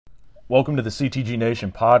Welcome to the CTG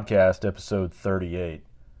Nation podcast, episode 38.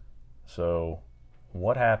 So,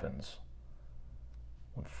 what happens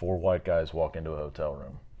when four white guys walk into a hotel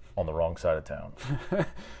room on the wrong side of town?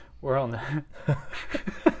 We're on the...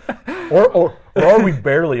 or are we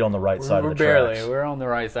barely on the right side of the tracks? We're on the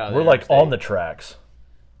right side. We're like on the tracks.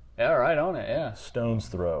 Yeah, right on it, yeah. Stone's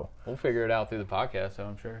throw. We'll figure it out through the podcast, so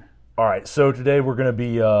I'm sure. All right, so today we're going to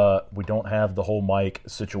be, we don't have the whole mic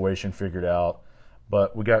situation figured out,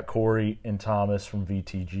 but we got Corey and Thomas from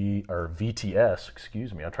VTS,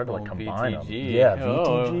 excuse me. I tried to combine them. Yeah,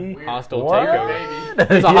 VTG. Hostile takeover.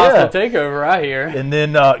 It's a hostile takeover right here. And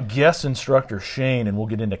then guest instructor Shane, and we'll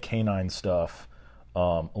get into K9 stuff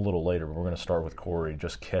a little later, but we're going to start with Corey,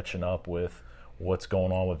 just catching up with what's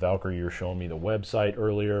going on with Valkyrie. You were showing me the website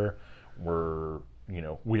earlier.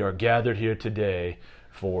 We are gathered here today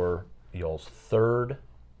for y'all's third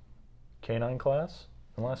K9 class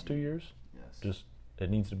in the last 2 years. Yes. It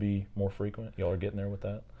needs to be more frequent. Y'all are getting there with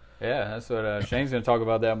that? Yeah, that's what Shane's going to talk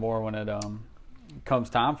about that more when it comes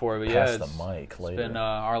time for it. But Pass the mic later. It's been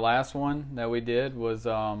our last one that we did was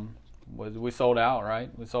we sold out, right?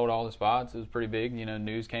 We sold all the spots. It was pretty big.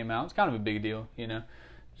 News came out. It's kind of a big deal,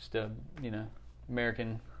 just a,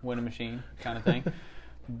 American winning machine kind of thing.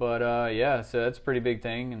 But, so that's a pretty big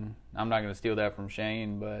thing, and I'm not going to steal that from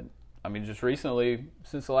Shane. But, just recently,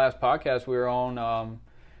 since the last podcast we were on,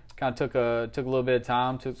 kind of took a little bit of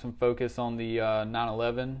time, took some focus on the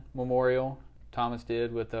 9/11 memorial Thomas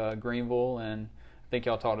did with Greenville, and I think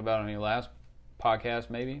y'all talked about it on your last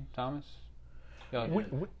podcast, maybe, Thomas? I'm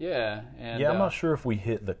not sure if we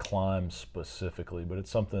hit the climb specifically, but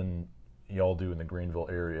it's something y'all do in the Greenville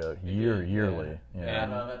area yearly. Yeah,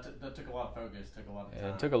 that took a lot of focus, took a lot of time.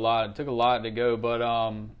 It took a lot to go, but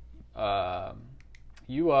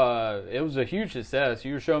it was a huge success.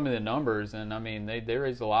 You were showing me the numbers, and they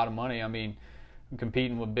raised a lot of money. I'm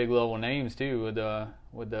competing with big level names too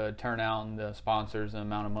with the turnout and the sponsors and the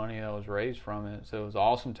amount of money that was raised from it. So it was an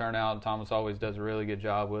awesome turnout. Thomas always does a really good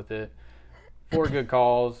job with it. 4 good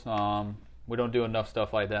calls. We don't do enough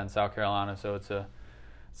stuff like that in South Carolina, so it's a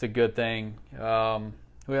good thing.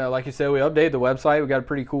 Like you said, we updated the website. We got a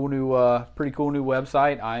pretty cool new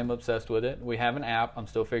website. I am obsessed with it. We have an app. I'm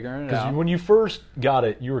still figuring it out. Because when you first got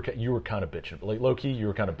it, you were kind of bitching, like low key. You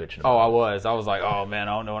were kind of bitching. I was like, oh man,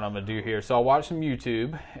 I don't know what I'm gonna do here. So I watched some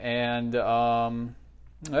YouTube, and I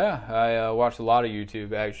watched a lot of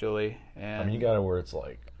YouTube actually. And you got it where it's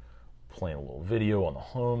like playing a little video on the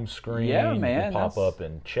home screen. Yeah, man. You can pop up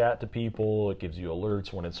and chat to people. It gives you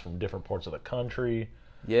alerts when it's from different parts of the country.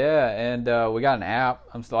 Yeah, and we got an app.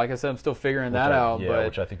 Like I said, I'm still figuring that out. Yeah,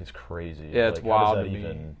 which I think is crazy. Yeah, it's wild to me.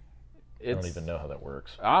 I don't even know how that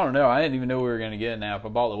works. I don't know. I didn't even know we were going to get an app. I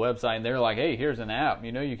bought the website, and they were like, hey, here's an app.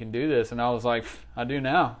 You can do this. And I was like, I do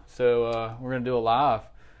now. So we're going to do it live. It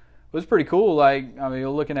was pretty cool. You're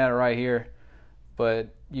looking at it right here.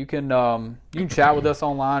 But you can chat with us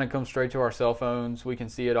online and come straight to our cell phones. We can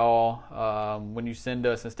see it all. When you send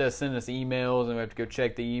us, instead of sending us emails and we have to go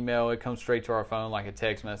check the email, it comes straight to our phone like a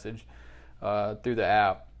text message through the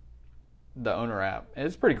app, the owner app. And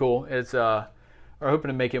it's pretty cool. It's we're hoping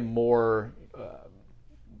to make it more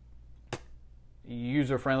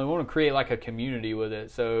user friendly. We want to create like a community with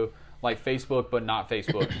it, so like Facebook but not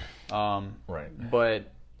Facebook. Right.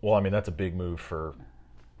 But that's a big move for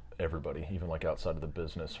everybody, even like outside of the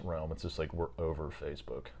business realm. It's just like we're over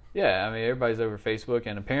Facebook. Yeah, everybody's over Facebook,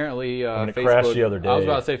 and apparently it Facebook crashed the other day. I was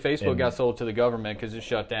about to say Facebook got sold to the government because it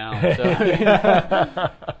shut down.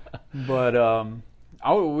 So. But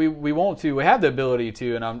we want to. We have the ability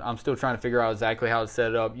to, and I'm still trying to figure out exactly how to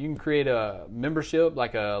set it up. You can create a membership,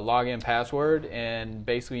 like a login password, and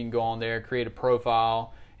basically you can go on there, create a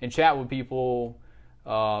profile, and chat with people.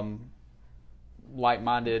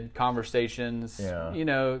 Like-minded conversations,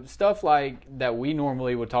 stuff like that we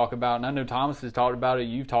normally would talk about. And I know Thomas has talked about it.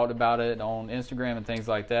 You've talked about it on Instagram and things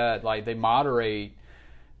like that. Like they moderate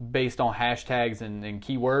based on hashtags and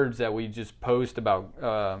keywords that we just post about,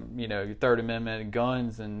 Third Amendment and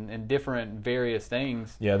guns and different various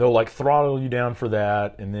things. Yeah, they'll throttle you down for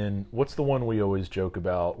that. And then what's the one we always joke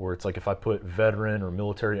about where it's like if I put veteran or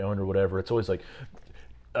military owned or whatever, it's always like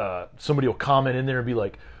somebody will comment in there and be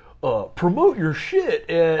like, promote your shit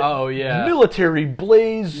at Military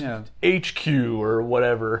Blaze HQ or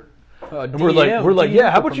whatever. And we're like,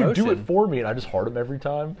 yeah, how about you do it for me? And I just heart them every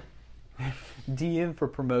time. DM for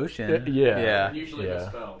promotion. Yeah. Usually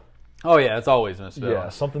misspelled. Oh yeah, it's always misspelled. Yeah,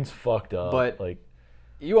 something's fucked up. But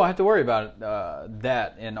you won't have to worry about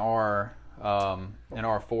that in our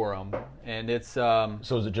forum, and it's. So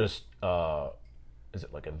is it just? Is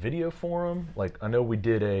it like a video forum? Like I know we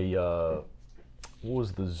did a. What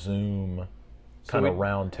was the Zoom kind of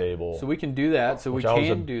round table. So we can do that. So we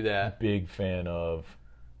can do that. Big fan of.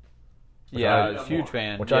 Yeah, I was a huge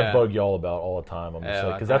fan. Which I bug y'all about all the time. I'm just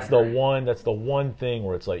like, because that's the one thing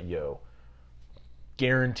where it's like, yo,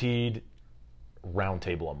 guaranteed round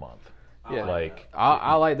table a month. Yeah, like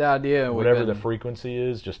I like the idea. Whatever the frequency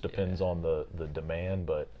is, just depends on the demand.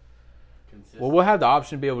 But well, we'll have the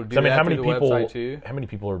option to be able to do that through the website too. How many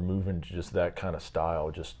people are moving to just that kind of style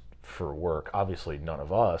just for work? Obviously, none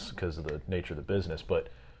of us because of the nature of the business, but.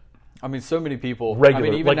 I mean, so many people. Regular, I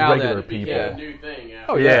mean, even like now regular that, people. Yeah, new thing. Yeah.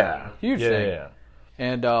 Oh yeah, huge thing. Yeah.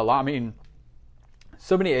 And I mean,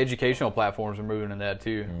 so many educational platforms are moving in that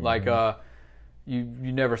too. Mm-hmm. Like you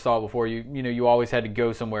never saw it before. You always had to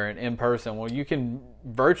go somewhere in person. Well, you can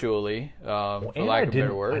virtually, for lack of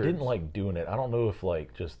better words. I didn't like doing it. I don't know if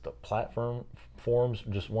like just the forums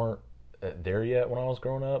just weren't there yet when I was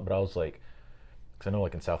growing up. But I was like, because I know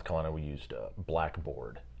like in South Carolina we used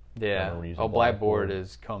Blackboard. Yeah. Blackboard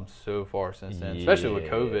has come so far since then, especially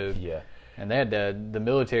with COVID. Yeah. And they had the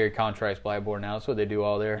military contracts Blackboard now. That's what they do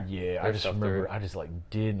all there. Yeah, I just remember I just like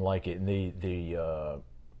didn't like it, and they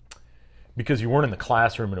because you weren't in the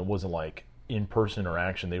classroom and it wasn't like in-person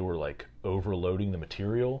interaction, they were like overloading the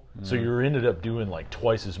material. So you ended up doing like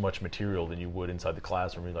twice as much material than you would inside the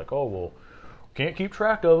classroom. You're like, oh well, can't keep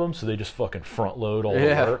track of them, so they just fucking front load all the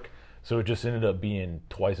work. So it just ended up being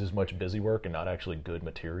twice as much busy work and not actually good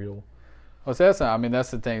material. Well, so that's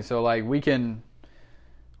the thing. So like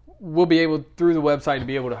we'll be able through the website to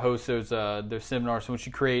be able to host those seminars. So once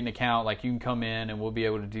you create an account, like you can come in and we'll be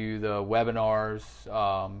able to do the webinars,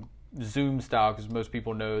 Zoom style, because most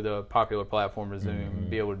people know the popular platform is Zoom.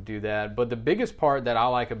 Be able to do that. But the biggest part that I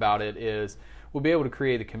like about it is we'll be able to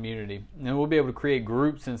create a community, and we'll be able to create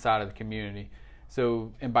groups inside of the community.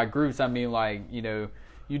 So, and by groups I mean like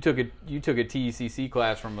you took a TECC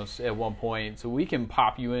class from us at one point, so we can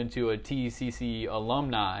pop you into a TECC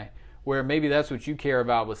alumni where maybe that's what you care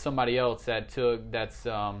about with somebody else that's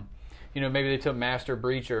maybe they took Master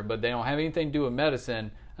Breacher, but they don't have anything to do with medicine.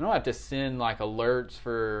 I don't have to send like alerts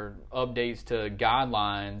for updates to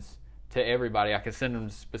guidelines to everybody. I can send them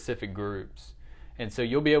to specific groups. And so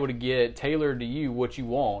you'll be able to get tailored to you what you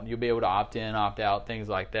want. You'll be able to opt in, opt out, things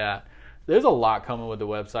like that. There's a lot coming with the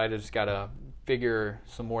website. I just got to figure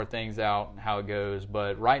some more things out, how it goes.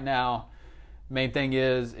 But right now, main thing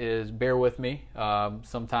is bear with me.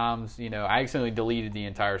 Sometimes, I accidentally deleted the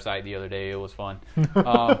entire site the other day. It was fun.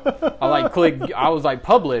 I was like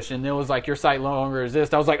publish, and it was like your site no longer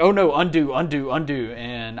exists. I was like, oh no, undo,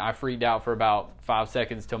 and I freaked out for about 5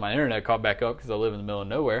 seconds till my internet caught back up because I live in the middle of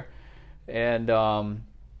nowhere. And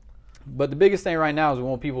but the biggest thing right now is we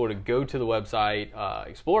want people to go to the website,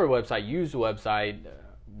 explore the website, use the website.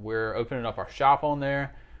 We're opening up our shop on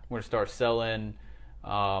there. We're going to start selling.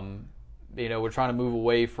 We're trying to move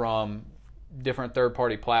away from different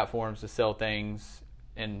third-party platforms to sell things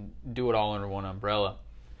and do it all under one umbrella.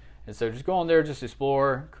 And so just go on there, just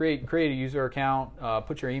explore, create a user account,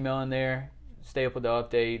 put your email in there, stay up with the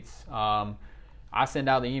updates. I send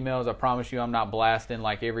out the emails. I promise you I'm not blasting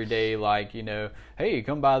like every day like, hey,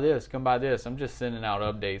 come buy this. I'm just sending out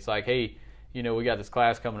updates like, hey, we got this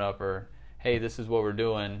class coming up, or hey, this is what we're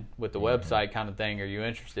doing with the website kind of thing. Are you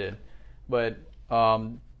interested? But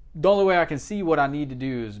the only way I can see what I need to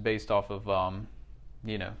do is based off of,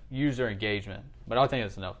 user engagement. But I think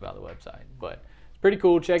that's enough about the website. But it's pretty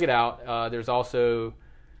cool. Check it out. There's also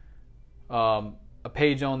a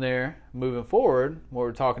page on there moving forward. What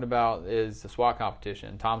we're talking about is the SWAT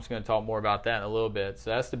competition. Tom's going to talk more about that in a little bit.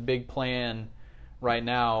 So that's the big plan right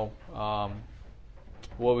now,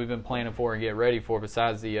 what we've been planning for and get ready for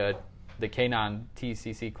besides the K9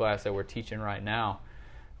 TECC class that we're teaching right now.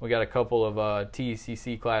 We got a couple of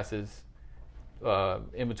TECC classes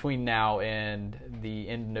in between now and the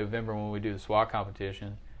end of November when we do the SWAT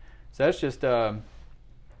competition. So that's just,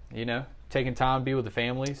 taking time to be with the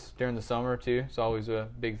families during the summer too. It's always a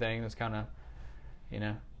big thing. That's kind of,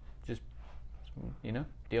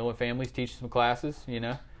 dealing with families, teaching some classes,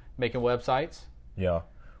 making websites. Yeah.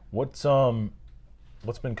 What's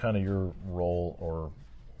been kind of your role, or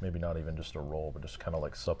maybe not even just a role, but just kind of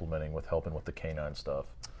like supplementing with helping with the K9 stuff?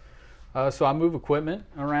 So I move equipment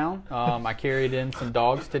around. I carried in some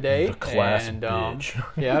dogs today. The class bitch.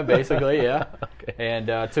 Yeah, basically, yeah. Okay.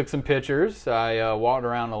 And took some pictures. I walked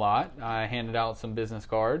around a lot. I handed out some business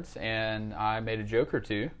cards, and I made a joke or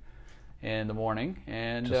two in the morning.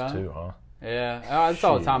 And just two, huh? Yeah, that's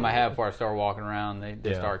all the time I have before I start walking around.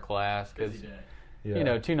 They start class because,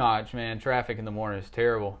 too much, man. Traffic in the morning is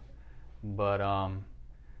terrible. But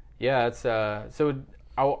it's so.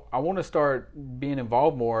 I want to start being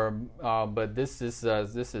involved more, but this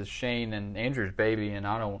is Shane and Andrew's baby, and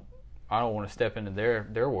I want to step into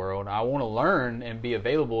their world. I want to learn and be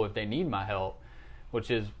available if they need my help,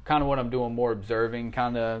 which is kind of what I'm doing, more observing,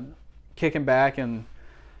 kind of kicking back and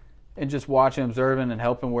just watching, observing, and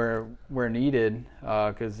helping where needed,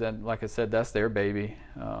 because like I said, that's their baby.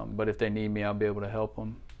 But if they need me, I'll be able to help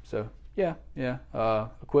them. So yeah.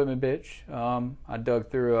 Equipment bitch. I dug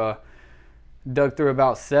through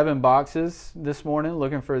about 7 boxes this morning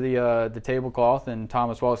looking for the tablecloth, and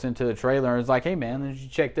Thomas walks into the trailer and is like, "Hey man, did you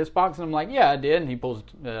check this box?" And I'm like, "Yeah, I did." And he pulls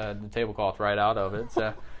the tablecloth right out of it.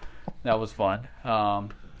 So that was fun.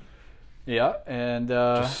 Yeah, and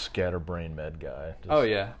just scatterbrain med guy. Oh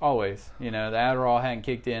yeah, always. The Adderall hadn't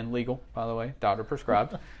kicked in, legal, by the way, doctor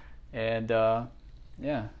prescribed, and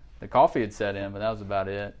yeah, the coffee had set in, but that was about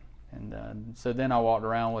it. And so then I walked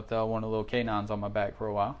around with one of the little K9s on my back for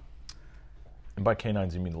a while. And by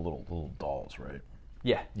K9s, you mean the little dolls, right?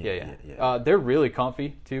 Yeah. They're really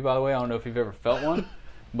comfy too, by the way. I don't know if you've ever felt one,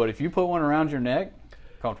 but if you put one around your neck,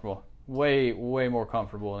 comfortable. Way more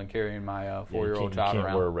comfortable than carrying my 4-year-old child around. You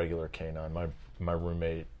can't wear a regular K9. My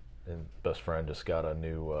roommate and best friend just got a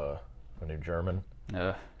new German.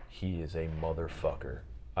 He is a motherfucker.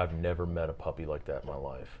 I've never met a puppy like that in my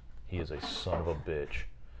life. He is a son of a bitch.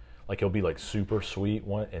 Like, he'll be like super sweet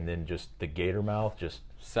one, and then just the gator mouth, just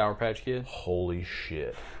Sour Patch Kid. Holy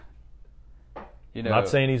shit. I'm not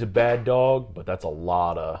saying he's a bad dog, but that's a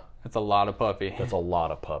lot of puppy. That's a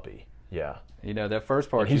lot of puppy. Yeah. That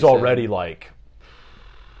first part. And he's already like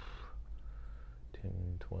 10,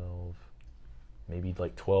 12, maybe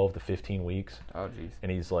like 12 to 15 weeks. Oh, jeez.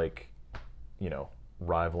 And he's like,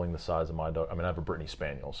 rivaling the size of my dog. I mean, I have a Brittany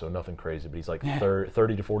Spaniel, so nothing crazy, but he's like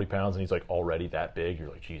 30 to 40 pounds, and he's like already that big. You're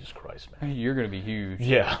like, Jesus Christ, man. You're going to be huge.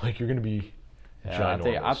 Yeah, like you're going to be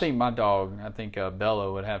ginormous. I think my dog,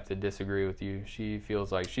 Bella would have to disagree with you. She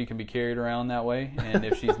feels like she can be carried around that way, and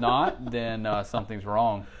if she's not, then something's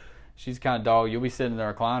wrong. She's the kind of dog, you'll be sitting in the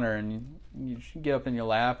recliner, and she'll get up in your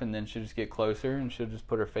lap, and then she'll just get closer, and she'll just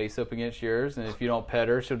put her face up against yours, and if you don't pet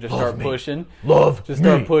her, she'll just start pushing.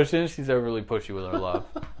 Start pushing. She's overly pushy with her love.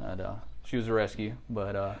 And, she was a rescue,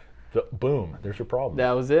 but... boom, there's your problem.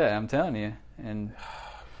 That was it, I'm telling you. And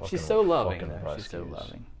she's so loving. She's so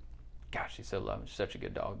loving. Gosh, she's so loving. She's such a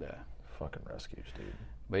good dog, though. Fucking rescues, dude.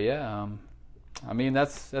 But yeah,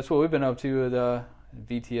 that's what we've been up to at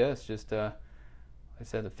VTS. Just... I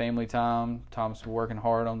said the family time. Tom's been working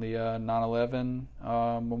hard on the 9/11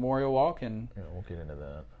 Memorial Walk, and we'll get into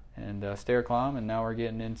that. And stair climb, and now we're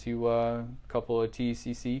getting into a couple of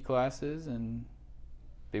TECC classes, and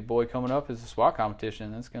big boy coming up is a SWAT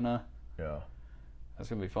competition. That's gonna be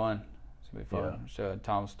fun. It's gonna be fun. Yeah. So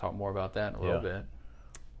Tom's talk more about that in a little bit.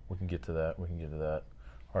 We can get to that.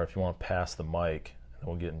 All right, if you want to pass the mic, and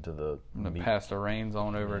we'll get into the. I'm gonna pass the reins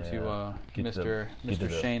on over to Mr.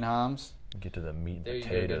 Shane Himes. Get to the meat and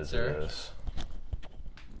potatoes of this.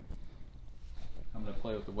 I'm going to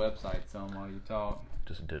play with the website some while you talk.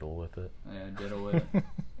 Just diddle with it. Yeah, diddle with it.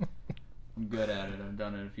 I'm good at it. I've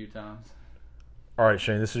done it a few times. All right,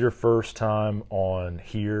 Shane, this is your first time on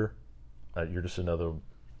here. You're just another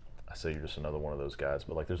one of those guys.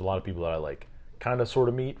 But, like, there's a lot of people that I, like, kind of sort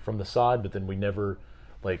of meet from the side, but then we never,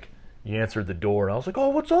 like... You answered the door, and I was like, "Oh,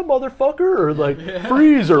 what's up, motherfucker?" Or like,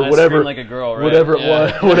 "Freeze," or whatever. Like a girl, right? Whatever it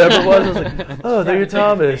was. I was like, "Oh, there you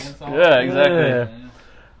Thomas." Yeah, exactly.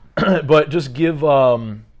 Yeah. But just give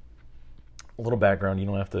a little background. You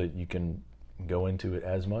don't have to. You can go into it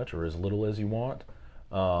as much or as little as you want.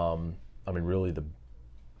 Really,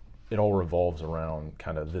 it all revolves around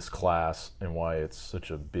kind of this class and why it's such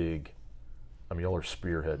a big. Y'all are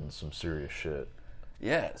spearheading some serious shit.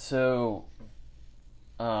 Yeah. So.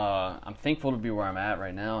 I'm thankful to be where I'm at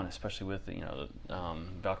right now, and especially with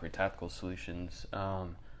Valkyrie Tacticool Solutions.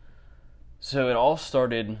 So it all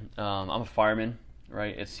started. I'm a fireman,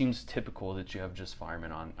 right? It seems typical that you have just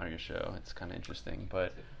firemen on your show. It's kind of interesting,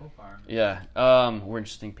 but yeah, we're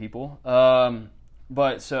interesting people.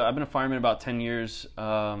 But so I've been a fireman about 10 years,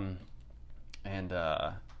 and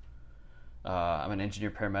I'm an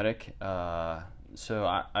engineer paramedic. So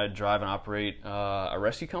I drive and operate a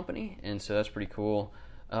rescue company, and so that's pretty cool.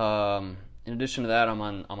 In addition to that, I'm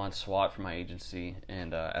on SWAT for my agency,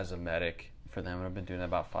 and as a medic for them, and I've been doing that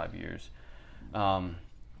about 5 years.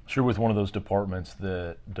 Sure, with one of those departments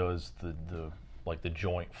that does the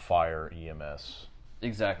joint fire EMS.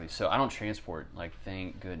 Exactly. So I don't transport, like,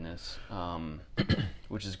 thank goodness,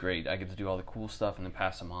 which is great. I get to do all the cool stuff and then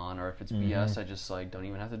pass them on, or if it's BS, I just don't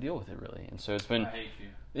even have to deal with it really. And so it's been. I hate you.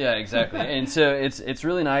 Yeah, exactly. And so it's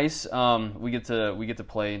really nice. We get to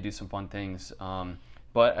play and do some fun things.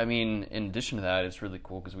 But in addition to that, it's really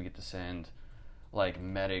cool because we get to send like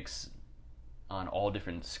medics on all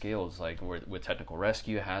different scales, like with technical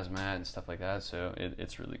rescue, hazmat, and stuff like that. So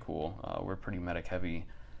it's really cool. We're a pretty medic heavy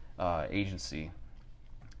agency,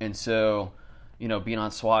 and so being on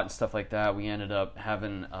SWAT and stuff like that, we ended up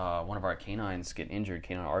having one of our K9s get injured,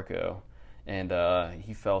 K9 Arco, and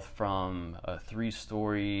he fell from a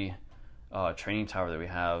 3-story training tower that we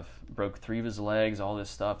have, broke 3 of his legs, all this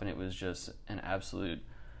stuff, and it was just an absolute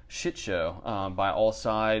shit show by all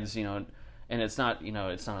sides, and it's not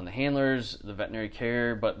on the handlers, the veterinary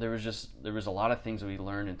care, but there was a lot of things that we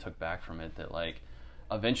learned and took back from it that, like,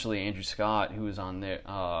 eventually Andrew Scott, who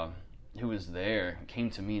was there, came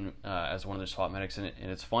to me as one of the SWAT medics, and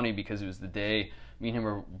it's funny because it was the day me and him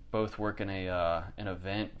were both working an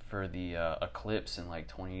event for the eclipse in like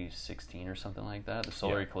 2016 or something like that, the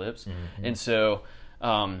solar eclipse. Mm-hmm. And so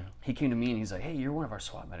he came to me and he's like, "Hey, you're one of our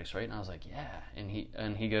SWAT medics, right?" And I was like, "Yeah."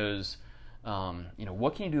 And he goes,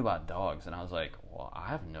 "What can you do about dogs?" And I was like, "Well, I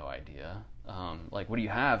have no idea. Like, what do you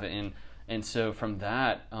have?" And so from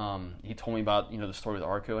that, he told me about the story with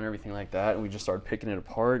Arco and everything like that, and we just started picking it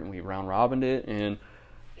apart, and we round robined it, and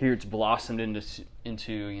here it's blossomed into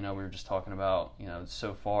we were just talking about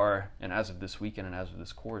so far, and as of this weekend and as of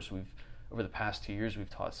this course, over the past 2 years we've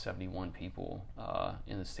taught 71 people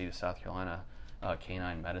in the state of South Carolina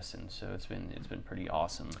canine medicine. So it's been pretty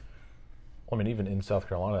awesome. Well, I mean, even in South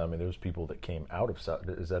Carolina, I mean, there's people that came out of South.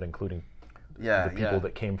 Is that including the people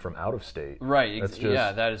that came from out of state? Right.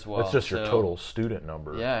 That as well. That's just your total student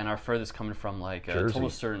number. Yeah, and our furthest coming from like a total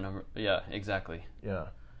student number. Yeah, exactly. Yeah.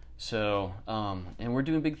 So, and we're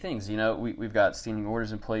doing big things. We've got standing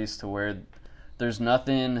orders in place to where there's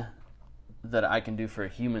nothing that I can do for a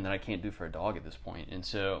human that I can't do for a dog at this point. And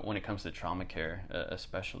so when it comes to trauma care,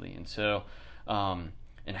 especially. And so, and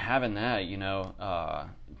having that,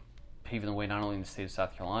 paving the way not only in the state of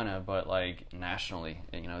South Carolina, but like nationally,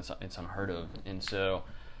 it's unheard of. And so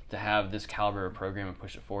to have this caliber of program and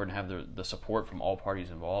push it forward and have the support from all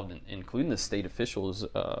parties involved, including the state officials,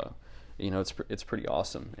 it's pretty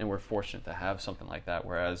awesome, and we're fortunate to have something like that.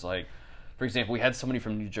 Whereas, like, for example, we had somebody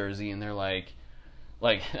from New Jersey, and they're like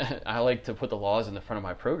I like to put the laws in the front of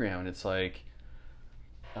my program, and it's like,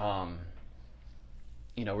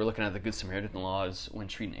 we're looking at the Good Samaritan laws when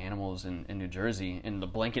treating animals in New Jersey, and the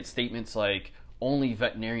blanket statement's like only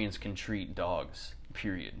veterinarians can treat dogs,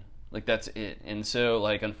 period. Like, that's it. And so,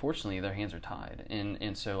 like, unfortunately, their hands are tied,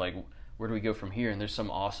 and so, like, where do we go from here? And there's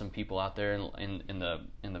some awesome people out there in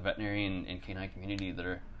the veterinary and canine community that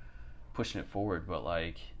are pushing it forward. But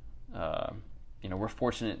like, we're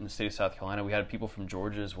fortunate in the state of South Carolina. We had people from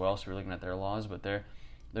Georgia as well, so we're looking at their laws. But theirs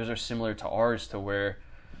are similar to ours, to where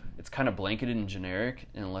it's kind of blanketed and generic,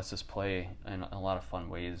 and it lets us play in a lot of fun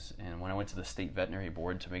ways. And when I went to the state veterinary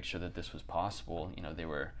board to make sure that this was possible, they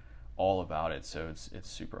were all about it. So it's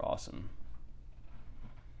super awesome.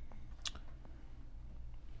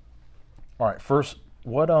 All right, first,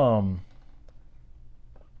 how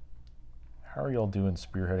are y'all doing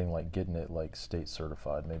spearheading, like getting it like state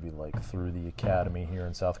certified, maybe like through the academy here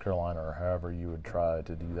in South Carolina, or however you would try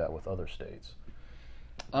to do that with other states?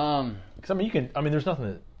 Because there's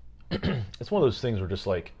nothing that, it's one of those things where just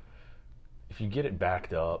like, if you get it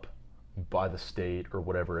backed up by the state or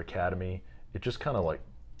whatever academy, it just kind of like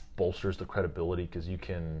bolsters the credibility, because you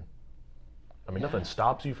can, nothing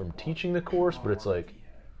stops you from teaching the course, but it's like,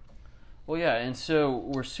 well, yeah, and so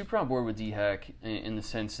we're super on board with DHEC in the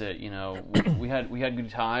sense that we had good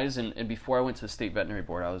ties, and before I went to the state veterinary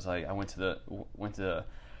board, I went to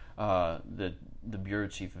the bureau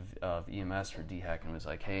chief of EMS for DHEC and was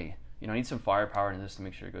like, hey, I need some firepower in this to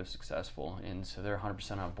make sure it goes successful, and so they're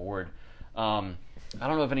 100% on board. I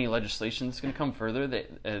don't know if any legislation is going to come further. They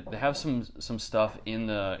have some stuff in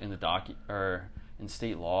the doc or in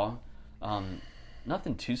state law.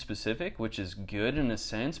 Nothing too specific, which is good in a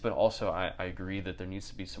sense, but also I agree that there needs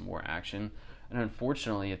to be some more action. And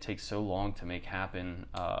unfortunately, it takes so long to make happen.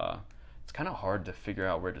 It's kind of hard to figure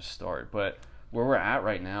out where to start. But where we're at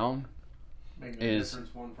right now making a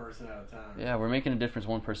difference one person at a time. Yeah, we're making a difference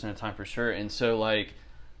one person at a time for sure. And so, like,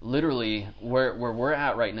 literally where we're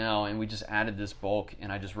at right now, and we just added this bulk,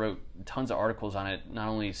 and I just wrote tons of articles on it, not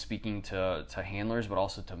only speaking to handlers, but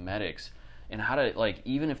also to medics. And how to, like,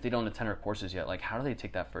 even if they don't attend our courses yet, like, how do they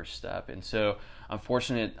take that first step? And so I'm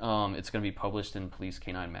fortunate it's going to be published in Police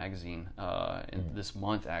K9 magazine this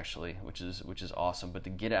month, actually, which is awesome. But to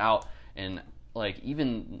get out and, like,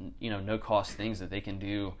 even, no cost things that they can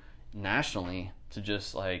do nationally to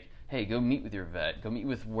just, like, hey, go meet with your vet, go meet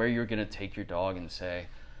with where you're going to take your dog and say,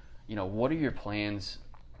 what are your plans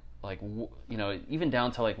like you know, even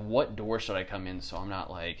down to like what door should I come in so I'm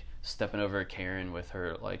not like stepping over Karen with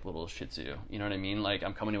her like little Shih Tzu. You know what I mean? Like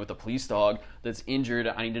I'm coming in with a police dog that's injured.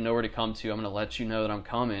 I need to know where to come to. I'm going to let you know that I'm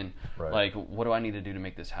coming. Right. Like what do I need to do to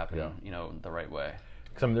make this happen? You know, the right way.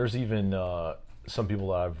 Because I mean, there's even some people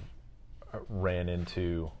that I've ran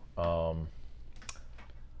into. I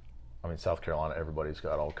mean, South Carolina, everybody's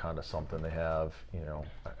got all kind of something they have. You know,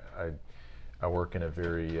 I work in a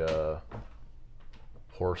very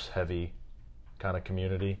horse heavy kind of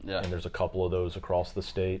community, and there's a couple of those across the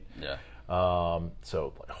state.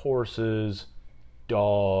 So like horses,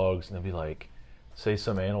 dogs, and they'll be like, say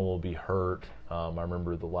some animal will be hurt. I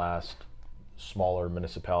remember the last smaller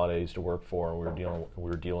municipality I used to work for, and we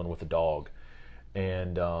were dealing with a dog,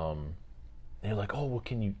 and they're like, oh well,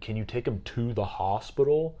 can you take him to the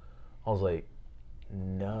hospital? I was like,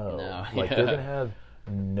 no. Like they're gonna have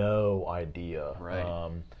no idea, right?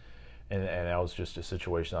 And that was just a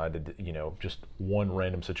situation I did, you know, just one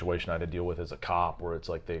random situation I had to deal with as a cop where it's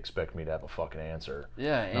like they expect me to have a fucking answer.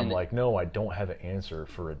 Yeah, and I'm like, no, I don't have an answer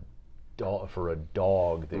for a dog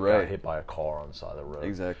that got hit by a car on the side of the road.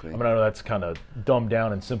 Exactly. I mean, I know that's kind of dumbed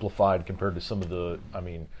down and simplified compared to some of the, I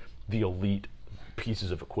mean, the elite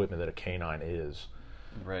pieces of equipment that a K9 is.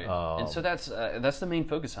 Right. And so that's the main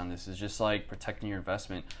focus on this is just like protecting your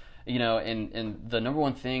investment. You know, and the number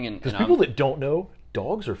one thing, and because people that don't know,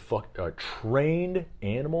 dogs are a trained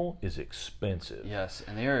animal is expensive. Yes,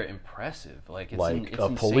 and they are impressive. Like it's like it's a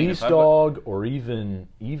police dog, or even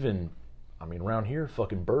I mean around here,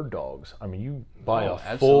 fucking bird dogs. I mean you buy a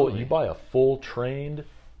full trained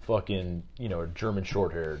fucking, you know, German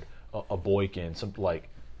short-haired, a Boykin, something like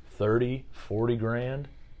 30, 40 grand.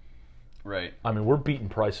 Right. I mean, we're beating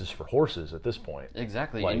prices for horses at this point.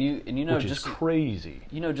 Exactly. Like, and you know, which is crazy.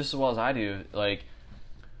 You know just as well as I do, like,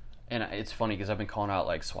 and it's funny because I've been calling out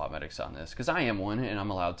like SWAT medics on this because I am one and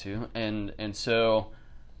I'm allowed to, and so,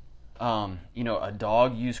 you know, a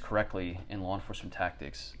dog used correctly in law enforcement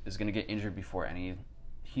tactics is going to get injured before any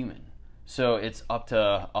human. So it's up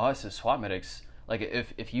to us as SWAT medics. Like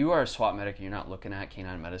if you are a SWAT medic and you're not looking at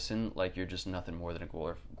canine medicine, like you're just nothing more than a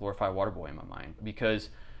glorified water boy in my mind, because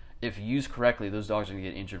if used correctly, those dogs are going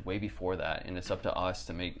to get injured way before that, and it's up to us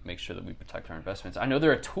to make sure that we protect our investments. I know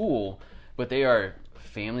they're a tool, but they are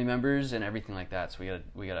family members and everything like that, so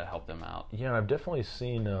we gotta help them out. Yeah, I've definitely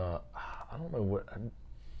seen. I don't know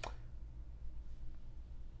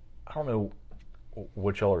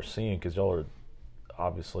what y'all are seeing, because y'all are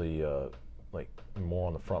obviously like more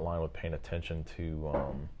on the front line with paying attention to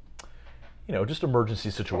you know, just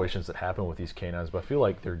emergency situations that happen with these canines. But I feel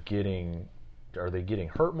like are they getting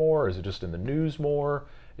hurt more? Is it just in the news more?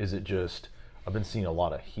 Is it just, I've been seeing a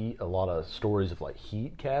lot of stories of like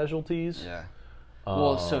heat casualties. Yeah.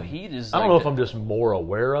 Well, so heat is, I don't know if I'm just more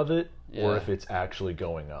aware of it or if it's actually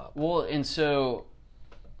going up. Well, and so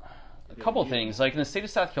a couple of things. Like in the state of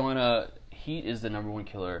South Carolina, heat is the #1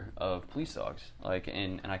 killer of police dogs. Like,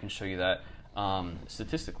 and I can show you that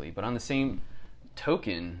statistically. But on the same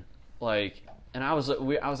token, like, and I was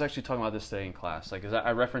actually talking about this today in class, like, 'cause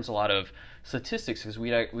I reference a lot of statistics because we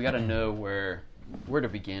got to know where to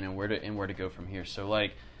begin and where to go from here. So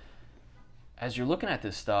like, as you're looking at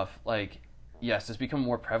this stuff, like, yes, it's becoming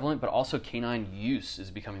more prevalent, but also canine use is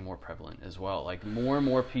becoming more prevalent as well. Like more and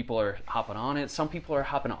more people are hopping on it. Some people are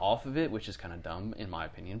hopping off of it, which is kind of dumb in my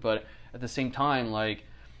opinion. But at the same time, like,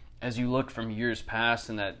 as you look from years past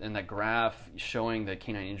and that graph showing that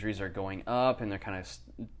canine injuries are going up and they're kind of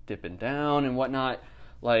dipping down and whatnot,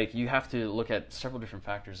 like you have to look at several different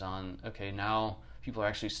factors on, okay, now people are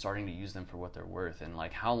actually starting to use them for what they're worth, and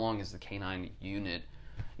like how long has the canine unit,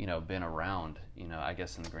 you know, been around, you know, I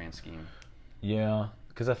guess in the grand scheme. Yeah,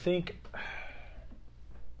 because I think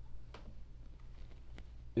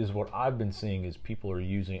is what I've been seeing is people are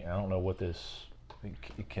using, I don't know what this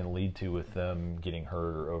it can lead to with them getting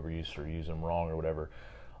hurt or overuse or use them wrong or whatever,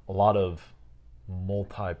 a lot of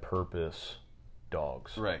multi-purpose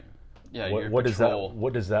dogs. Right. Yeah. What does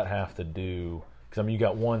that have to do? Because I mean, you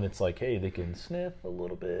got one that's like, hey, they can sniff a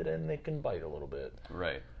little bit and they can bite a little bit.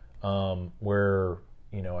 Right. Where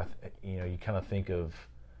you kind of think of,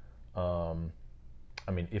 I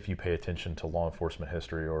mean, if you pay attention to law enforcement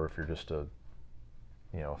history, or if you're just a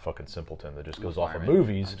fucking simpleton that just goes off of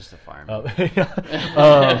movies. I'm just a fireman. But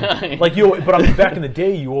I mean, back in the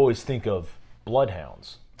day, you always think of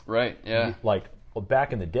bloodhounds. Right. Yeah.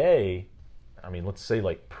 Back in the day, I mean, let's say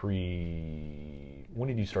like when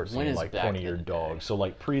did you start seeing like pointy-eared dogs? So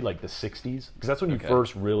like the 60s, because that's when you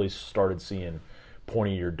first really started seeing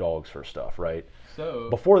pointy-eared dogs for stuff, right? So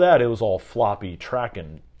before that, it was all floppy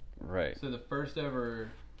tracking. Right. So the first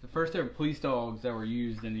ever the first ever police dogs that were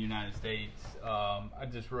used in the United States. I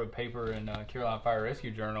just wrote a paper in Carolina Fire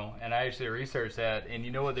Rescue Journal, and I actually researched that. And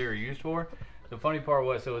you know what they were used for? The funny part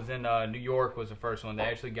was, it was in New York was the first one. They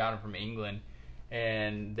actually got them from England,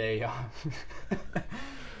 and they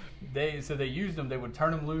they used them. They would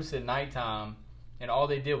turn them loose at nighttime, and all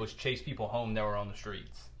they did was chase people home that were on the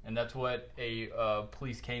streets. And that's what a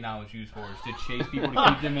police K9 was used for, is to chase people to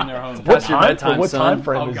keep them in their homes. What time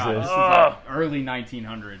frame is God, this? This is like early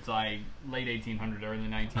 1900s, like late 1800s, early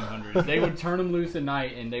 1900s. They would turn them loose at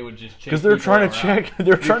night, and they would just chase. Because they're trying to check.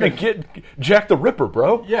 They're trying to get Jack the Ripper,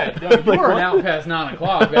 bro. Yeah, you weren't out past 9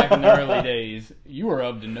 o'clock back in the early days. You were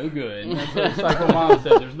up to no good. And that's like what Mom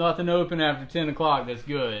said. There's nothing open after 10 o'clock that's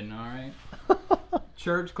good. All right.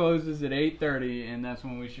 Church closes at 8:30, and that's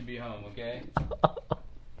when we should be home. Okay.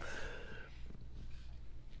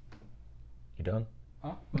 You done?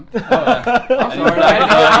 Huh? I'm sorry.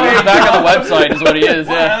 He's back on the website is what he is.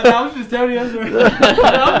 Yeah. I was just telling you.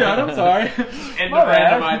 I'm done. I'm sorry. And the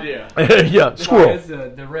random idea. Yeah, squirrel. It's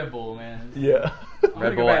the Red Bull, man. Yeah.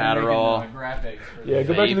 Red Bull, Adderall. Graphics Yeah,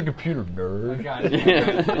 go back to the computer, nerd. I got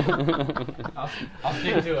it. I'll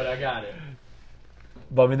stick to it. I got it.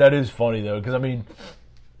 But I mean, that is funny though, because I mean,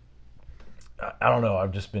 I don't know.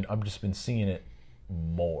 I've just been seeing it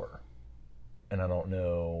more, and I don't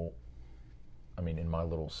know. I mean, in my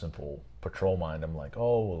little simple patrol mind, I'm like,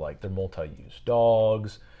 oh, like they're multi-use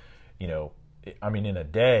dogs. You know, I mean, in a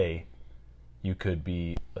day, you could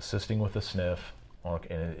be assisting with a sniff,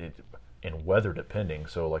 and weather depending.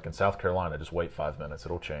 So, like in South Carolina, just wait 5 minutes;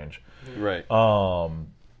 it'll change. Right.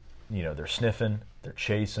 You know, they're sniffing, they're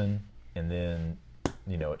chasing, and then,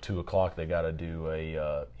 you know, at 2 o'clock they got to do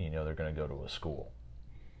a, you know, they're going to go to a school.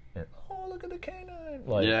 And, oh, look at the K9!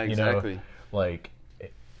 Like, yeah, exactly. You know, like.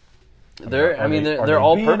 They're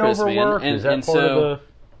all purpose, man. And so, the...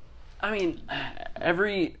 I mean,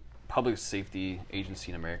 every public safety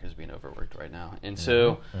agency in America is being overworked right now. And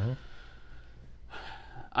so,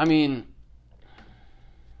 I mean,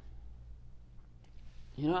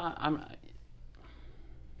 you know, I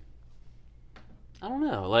don't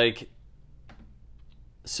know. Like,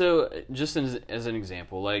 so just as an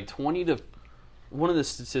example, like one of the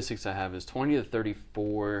statistics I have is 20 to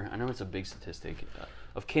 34, I know it's a big statistic,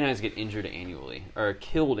 of canines get injured annually or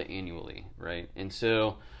killed annually, right? And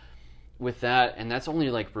so with that, and that's only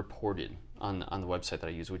like reported on the website that I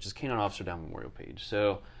use, which is Canine Officer Down Memorial page.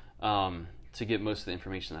 So to get most of the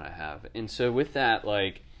information that I have. And so with that,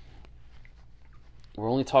 like, we're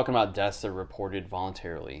only talking about deaths that are reported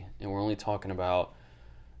voluntarily, and we're only talking about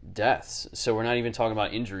deaths. So we're not even talking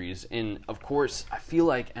about injuries. And of course, I feel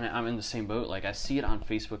like, and I'm in the same boat, like I see it on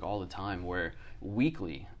Facebook all the time where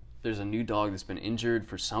weekly there's a new dog that's been injured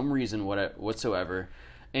for some reason whatsoever,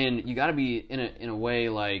 and you got to be in a way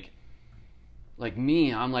like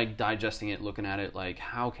me, I'm like digesting it, looking at it like,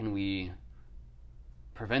 how can we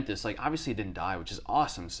prevent this? Like, obviously it didn't die, which is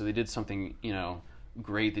awesome. So they did something, you know,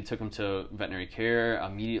 great. They took him to veterinary care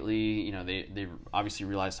immediately. You know, they obviously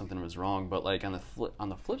realized something was wrong. But like on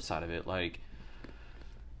the flip side of it, like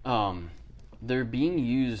they're being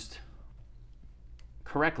used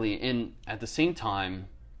correctly, and at the same time,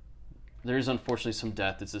 there is unfortunately some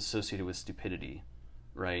death that's associated with stupidity,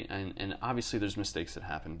 right? And obviously there's mistakes that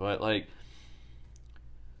happen, but like,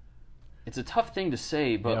 it's a tough thing to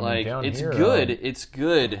say, but yeah, like, it's good. It's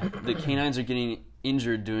good that canines are getting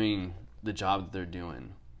injured doing the job that they're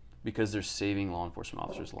doing, because they're saving law enforcement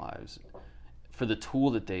officers' lives for the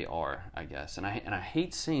tool that they are, I guess. And I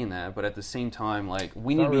hate saying that, but at the same time, like,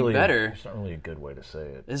 we need to be better. It's not really a good way to say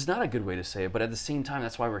it. It's not a good way to say it, but at the same time,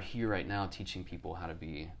 that's why we're here right now, teaching people how to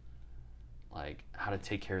be, like, how to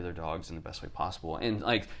take care of their dogs in the best way possible. And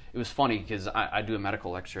like, it was funny because I do a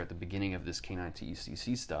medical lecture at the beginning of this K9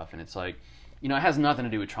 TECC stuff, and it's like, you know, it has nothing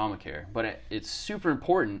to do with trauma care, but it's super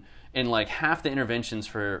important. And like, half the interventions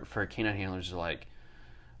for canine handlers are like,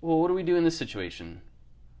 well, what do we do in this situation?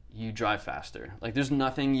 You drive faster. Like, there's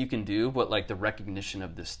nothing you can do, but like, the recognition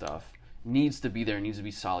of this stuff needs to be there, needs to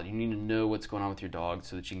be solid. You need to know what's going on with your dog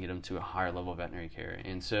so that you can get them to a higher level of veterinary care.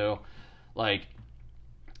 And so, like,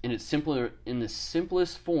 in the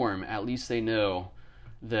simplest form, at least they know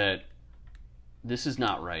that this is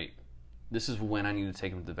not right. This is when I need to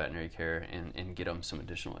take them to the veterinary care and get them some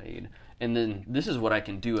additional aid. And then this is what I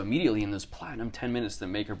can do immediately in those platinum 10 minutes that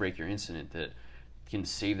make or break your incident that can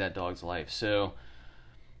save that dog's life. So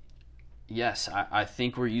yes, I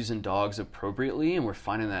think we're using dogs appropriately, and we're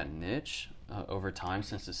finding that niche over time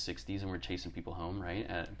since the 60s, and we're chasing people home, right,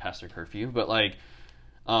 past their curfew. But like,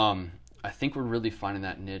 I think we're really finding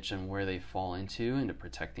that niche and where they fall into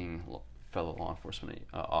protecting fellow law enforcement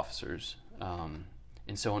officers.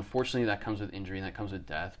 And so unfortunately that comes with injury and that comes with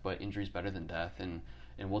death, but injury is better than death, and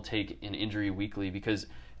we'll take an injury weekly because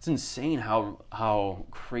it's insane how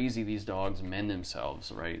crazy these dogs mend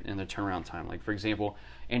themselves, right, in the turnaround time. Like, for example,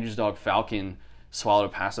 Andrew's dog Falcon swallowed a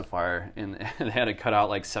pacifier and they had to cut out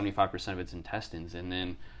like 75% of its intestines, and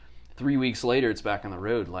then 3 weeks later it's back on the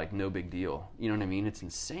road like no big deal. You know what I mean? It's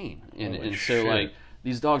insane. And so like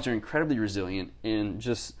these dogs are incredibly resilient, and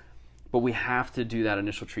but we have to do that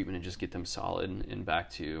initial treatment and just get them solid and back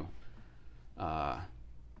to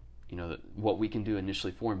what we can do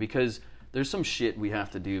initially for them, because there's some shit we have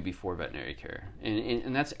to do before veterinary care,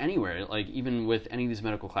 and that's anywhere. Like, even with any of these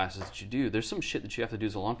medical classes that you do, there's some shit that you have to do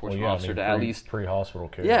as a law enforcement officer to at least pre-hospital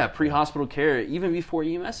care. Yeah, pre-hospital care, even before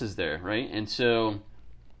EMS is there, right? And so,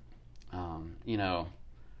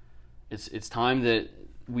 it's time that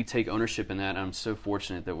we take ownership in that. And I'm so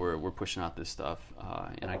fortunate that we're pushing out this stuff,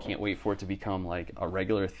 and I can't wait for it to become like a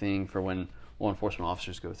regular thing for when law enforcement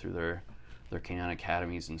officers go through their canine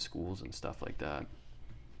academies and schools and stuff like that.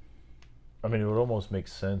 I mean, it would almost make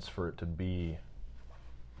sense for it to be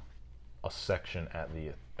a section at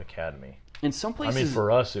the academy. In some places, I mean, for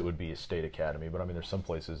us, it would be a state academy, but I mean, there's some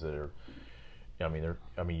places that are.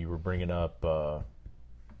 You were bringing up. I'll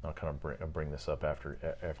kind of bring this up after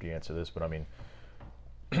you answer this, but I mean,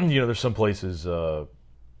 there's some places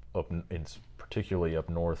particularly up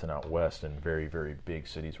north and out west in very, very big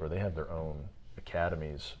cities where they have their own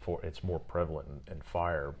academies. It's more prevalent in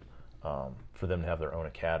fire for them to have their own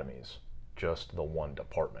academies. Just the one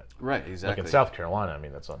department. Right, exactly. Like in South Carolina, I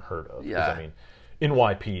mean, that's unheard of. Yeah. I mean,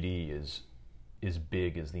 NYPD is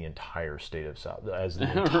big as the entire state of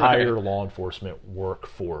the entire right. law enforcement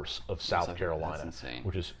workforce of South Carolina, that's insane.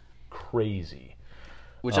 Which is crazy.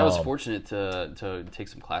 Which I was fortunate to take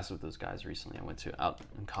some classes with those guys recently. I went out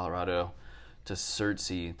in Colorado to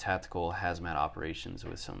CERTC Tactical Hazmat Operations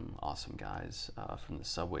with some awesome guys from the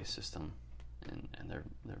subway system, and they're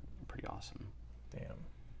pretty awesome. Damn.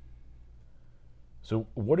 So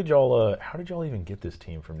what did y'all? How did y'all even get this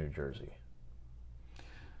team from New Jersey?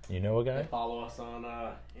 You know a guy? They follow us on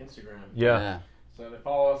Instagram. Yeah. So they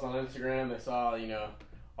follow us on Instagram. They saw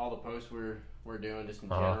all the posts we're doing just in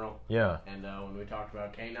general. Yeah. And when we talked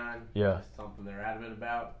about K9, yeah, it's something they're adamant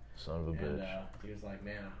about. Son of a bitch. And he was like,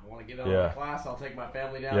 "Man, I want to get on a class. I'll take my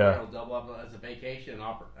family down there. It'll double up as a vacation,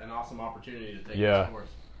 an awesome opportunity to take this course."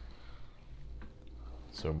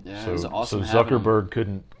 So awesome Zuckerberg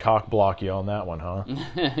couldn't cock block you on that one, huh?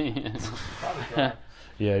 Probably tried.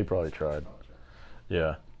 Yeah, he probably tried.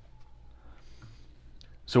 Yeah.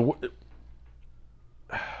 So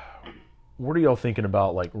what are y'all thinking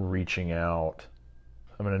about, like, reaching out?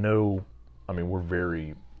 I mean, we're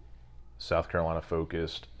very South Carolina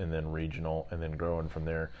focused, and then regional, and then growing from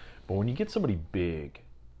there. But when you get somebody big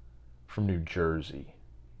from New Jersey,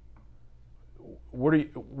 what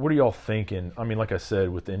are y'all thinking? I mean, like I said,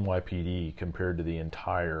 with the NYPD compared to the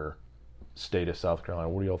entire state of South Carolina,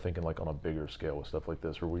 what are y'all thinking, like, on a bigger scale with stuff like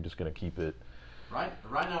this? Or are we just going to keep it? Right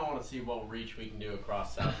now, I want to see what reach we can do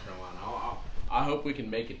across South Carolina. I hope we can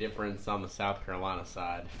make a difference on the South Carolina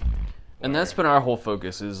side. And that's been our whole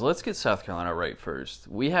focus, is let's get South Carolina right first.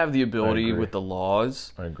 We have the ability with the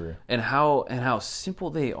laws. I agree. And how simple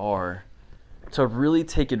they are to really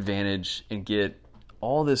take advantage and get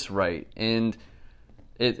all this right. And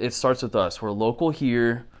it starts with us. We're local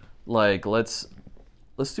here. Like, let's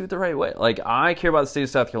do it the right way. Like, I care about the state of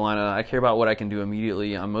South Carolina. I care about what I can do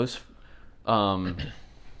immediately. I'm most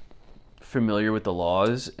familiar with the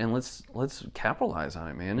laws, and let's capitalize on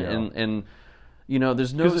it, man. Yeah. And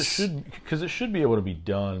there's no because it should be able to be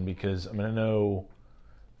done. Because I mean, I know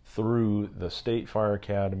through the State Fire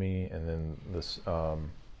Academy and then this, the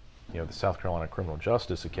South Carolina Criminal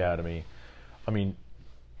Justice Academy. I mean,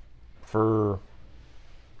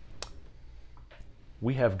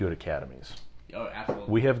 we have good academies. Oh,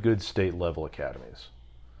 absolutely. We have good state level academies.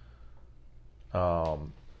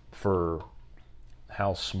 For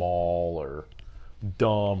how small or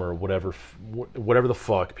dumb or whatever the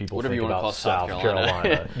fuck people think about South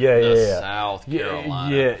Carolina. Yeah. South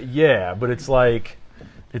Carolina. Yeah. But it's like,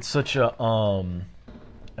 it's such a. I mean,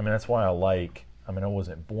 that's why I like. I mean, I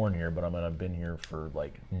wasn't born here, but I've been here for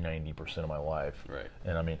like 90% of my life. Right.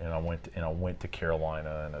 And I mean, I went to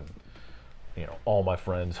Carolina, and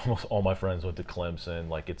almost all my friends went to Clemson.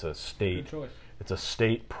 Like, it's a state. Good choice. It's a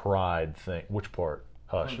state pride thing. Which part?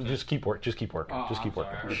 Hush. Okay. Just keep working. Just keep working.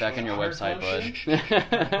 Get back on your website, bud.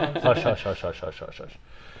 Hush.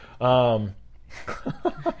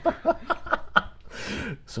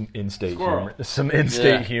 Some in-state humor.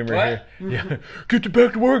 Here. Yeah. Get you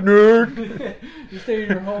back to work, nerd. You stay in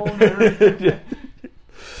your hole, nerd.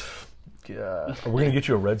 Yeah. Are we gonna get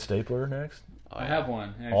you a red stapler next? I have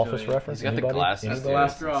one. Actually. Office reference. He's got Anybody? the glasses. That's the dude.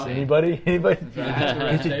 last straw. Anybody? Anybody?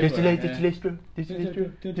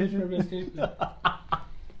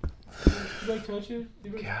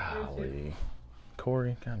 Golly,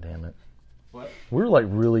 Corey, God damn it! What? We were like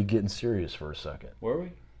really getting serious for a second. Were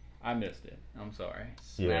we? I missed it. I'm sorry.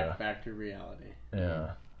 Smack back to reality.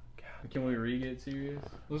 Yeah. Can we re-get serious?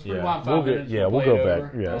 Let's Yeah. rewind 5 We'll minutes. we'll play go it back.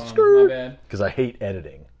 over. Yeah. My bad. Because I hate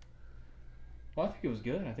editing. Well, I think it was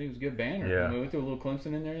good. I think it was a good banner. Yeah. I mean, we threw a little Clemson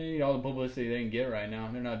in there. They need all the publicity they can get right now.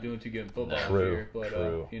 They're not doing too good in football this True. year. But,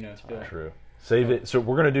 True. still. True. Save it. So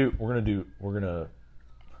we're gonna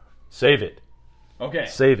save it. Okay.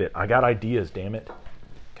 Save it. I got ideas. Damn it.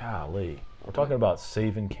 Golly. We're talking about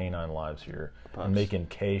saving K9 lives here and making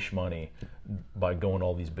cash money by going to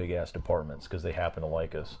all these big ass departments because they happen to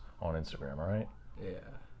like us on Instagram, all right? Yeah.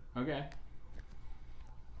 Okay.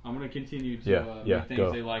 I'm going to continue to Yeah. make things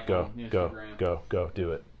Go. they like Go. on Go. Instagram. Go.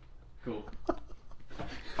 Do it. Cool.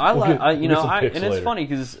 We'll get some and pics it's later. funny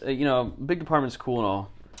because big department's cool and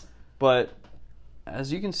all, but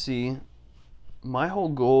as you can see, my whole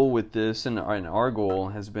goal with this and our goal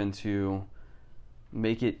has been to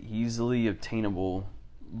make it easily obtainable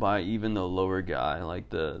by even the lower guy, like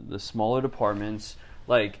the smaller departments.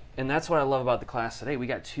 And that's what I love about the class today. We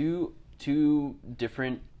got two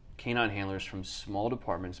different canine handlers from small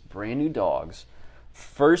departments, brand new dogs,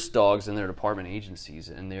 first dogs in their department agencies,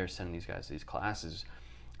 and they're sending these guys to these classes.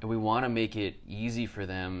 And we want to make it easy for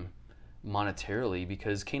them monetarily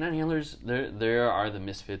because canine handlers, they are the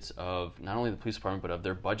misfits of not only the police department but of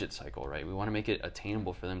their budget cycle, right? We want to make it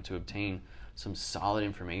attainable for them to obtain some solid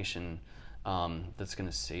information that's going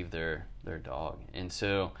to save their dog. And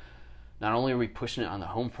so not only are we pushing it on the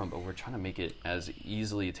home front, but we're trying to make it as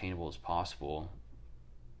easily attainable as possible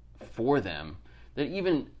for them. That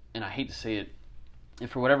even, and I hate to say it, and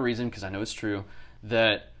for whatever reason, because I know it's true,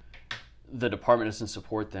 that the department doesn't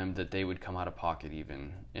support them, that they would come out of pocket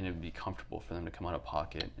even, and it would be comfortable for them to come out of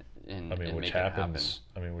pocket and which make happens.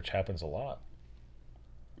 it happen. Which happens a lot.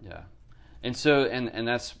 Yeah, and so and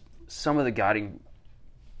that's some of the guiding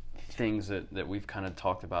things that we've kind of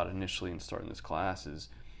talked about initially in starting this class is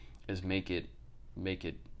make it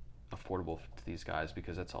affordable to these guys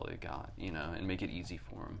because that's all they got, and make it easy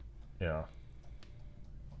for them. Yeah.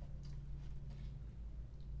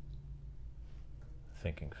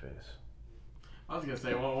 Thinking face. I was gonna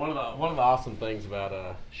say one of the awesome things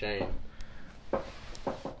about Shane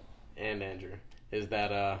and Andrew is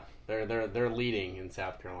that they're leading in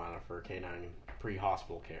South Carolina for K9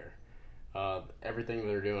 pre-hospital care. Everything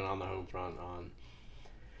they're doing on the home front, on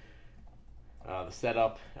the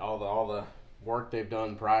setup, all the work they've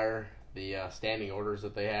done prior, the standing orders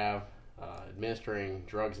that they have, administering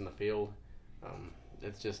drugs in the field,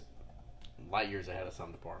 it's just light years ahead of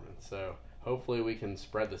some departments. So hopefully we can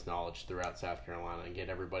spread this knowledge throughout South Carolina and get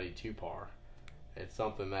everybody to par. It's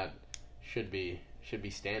something that should be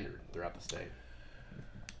standard throughout the state.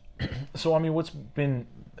 So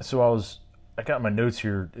I got my notes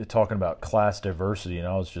here talking about class diversity, and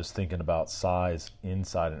I was just thinking about size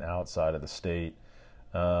inside and outside of the state.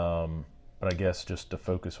 But I guess just to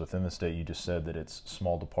focus within the state, you just said that it's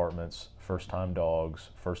small departments, first-time dogs,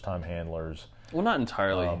 first-time handlers. Well, not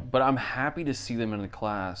entirely, but I'm happy to see them in the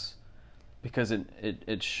class because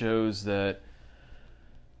it shows that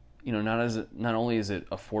not only is it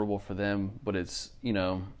affordable for them, but it's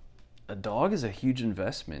a dog is a huge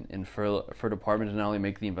investment, and for a department to not only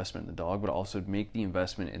make the investment in the dog, but also make the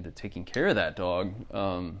investment into taking care of that dog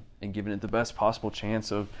and giving it the best possible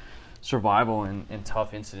chance of survival in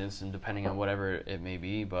tough incidents, and depending on whatever it may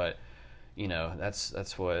be. But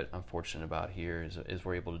that's what I'm fortunate about here is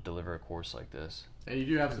we're able to deliver a course like this. And you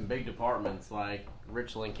do have some big departments like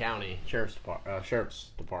Richland County Sheriff's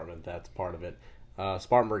Department. That's part of it.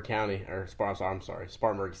 Spartanburg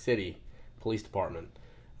City Police Department.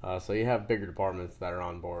 So you have bigger departments that are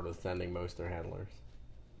on board with sending most of their handlers.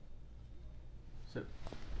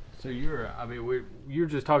 So you're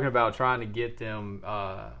just talking about trying to get them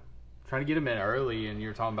in early, and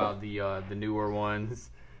you're talking about the newer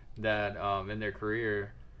ones that in their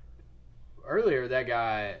career. Earlier,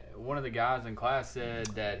 one of the guys in class said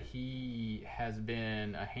that he has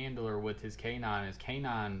been a handler with his K9. His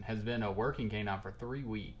K9 has been a working K9 for 3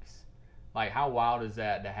 weeks. Like, how wild is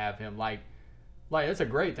that to have him? Like that's a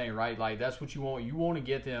great thing, right? Like, that's what you want. You want to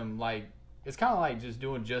get them, like, it's kind of like just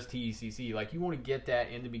doing just TECC. Like, you want to get that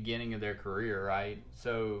in the beginning of their career, right?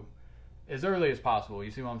 So, as early as possible.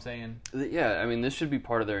 You see what I'm saying? Yeah, I mean, this should be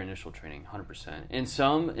part of their initial training, 100%. And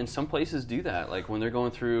some places do that. Like, when they're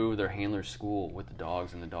going through their handler school with the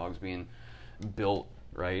dogs and the dogs being built,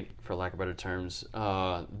 right, for lack of better terms,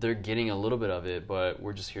 they're getting a little bit of it, but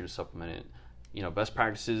we're just here to supplement it best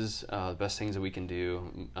practices, the best things that we can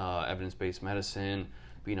do, evidence-based medicine,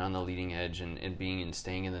 being on the leading edge and being and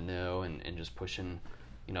staying in the know and just pushing,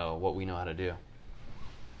 what we know how to do.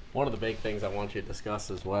 One of the big things I want you to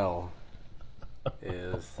discuss as well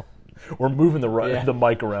is We're moving the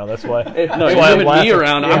mic around. That's why. No, you're moving me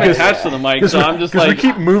around. I'm attached to the mic, so I'm just like we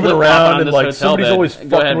keep moving around, and like somebody's bed. always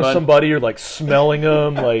fucking with somebody or like smelling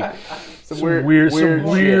them, like some weird.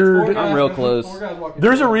 I'm real close.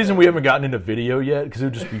 There's a reason we haven't gotten into video yet because it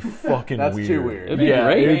would just be fucking That's weird. too weird. It'd be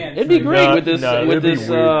great. It'd be great with this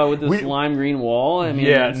weird. lime green wall. I mean,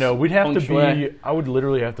 we'd have to punctual. be. I would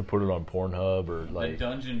literally have to put it on Pornhub or like the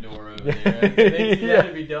dungeon door over there.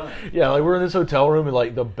 That'd be done. Yeah, like we're in this hotel room and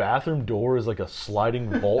like the bathroom door is like a sliding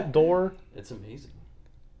vault door. It's amazing.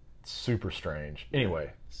 It's super strange.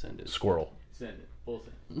 Anyway, Send it. squirrel. Send it. Full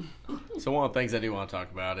send. So one of the things I do want to talk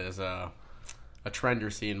about is a trend you're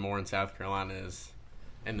seeing more in South Carolina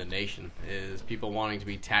and the nation is people wanting to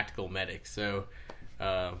be tactical medics. So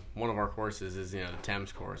one of our courses is the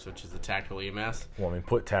TEMS course, which is the tactical EMS. Well, I mean,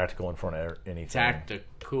 put tactical in front of anything.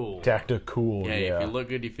 Tactical. Tactical. Yeah, Yeah. if you look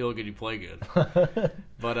good, you feel good, you play good.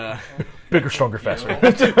 But bigger, stronger, faster.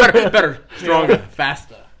 better, stronger,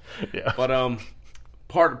 faster. Yeah. But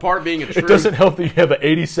part of being a true It doesn't help that you have an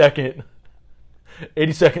 80-second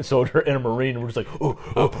soldier and a Marine, and we're just like,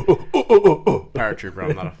 paratrooper.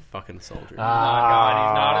 I'm not a fucking soldier. God,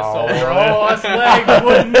 he's not a soldier. Oh, us legs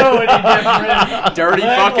wouldn't know any different. Dirty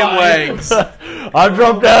fucking legs. I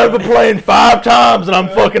jumped out of a plane 5 times, and I'm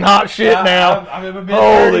fucking hot shit now. I'm in my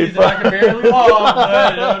Holy mid-30s and I can barely walk,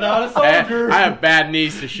 but I'm not a soldier. I have bad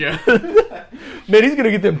knees to show. Man, he's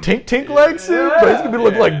gonna get them tink legs soon, but he's gonna be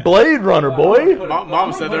looking like Blade Runner, boy.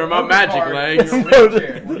 Mom said they were my magic legs.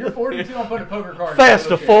 When you're 42, I'm putting a poker card.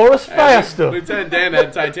 Faster, Forrest, faster. Lieutenant Dan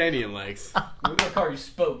had titanium legs. We're gonna call you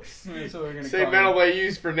spokes. That's what we're gonna Same call metal you. they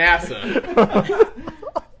use for NASA.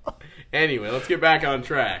 Anyway, let's get back on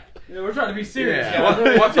track. Yeah, we're trying to be serious. Yeah,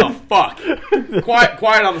 guys. what the fuck?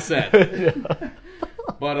 Quiet on the set.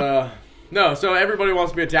 But no, so everybody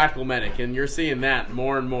wants to be a tactical medic, and you're seeing that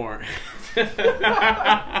more and more.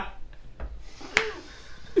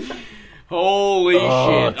 Holy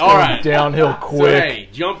shit! All right, downhill so quick. hey,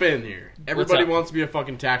 jump in here. Everybody up? wants to be a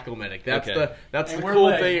fucking tactical medic. That's Okay. the And we're cool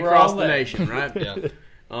legs. thing We're across all the legs. nation, right? Yeah.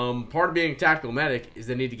 Part of being a tactical medic is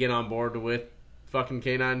they need to get on board with fucking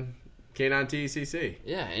K9 TECC.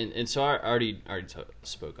 Yeah, and so I already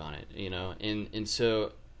spoke on it, and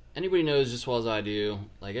so anybody knows just as well as I do,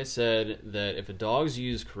 like I said, that if a dog's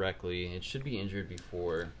used correctly, it should be injured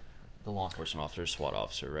before the law enforcement officer, SWAT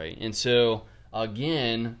officer, right? And so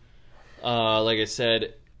again, like I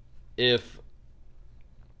said, if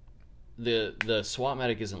the SWAT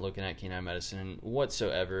medic isn't looking at canine medicine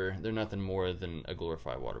whatsoever, they're nothing more than a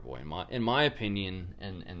glorified water boy, in my opinion,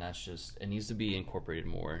 and that's just, it needs to be incorporated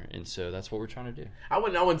more, and so that's what we're trying to do. I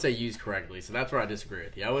wouldn't say used correctly, so that's where I disagree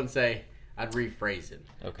with you. I wouldn't say, I'd rephrase it.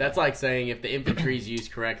 Okay. That's like saying if the infantry is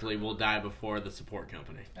used correctly, we'll die before the support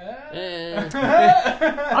company.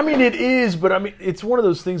 I mean, it is, but I mean, it's one of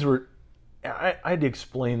those things where I had to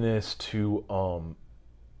explain this to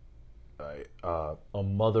a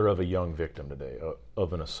mother of a young victim today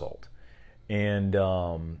of an assault, and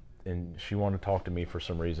she wanted to talk to me for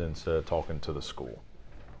some reason instead of talking to the school.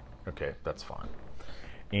 Okay, that's fine.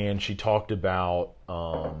 And she talked about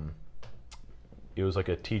it was like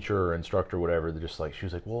a teacher or instructor or whatever. They're just like, she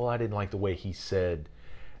was like, well, I didn't like the way he said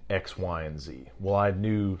X, Y, and Z. Well, I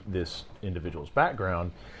knew this individual's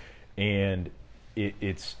background, and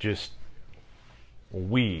it's just,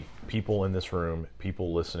 we, people in this room,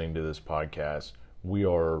 people listening to this podcast, we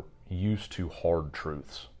are used to hard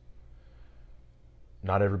truths.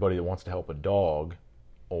 Not everybody that wants to help a dog,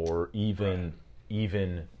 or even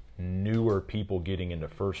newer people getting into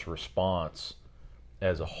first response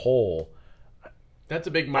as a whole. That's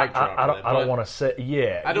a big mic drop. I don't want to say,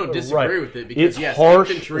 yeah. I don't disagree with it because it's yes, harsh,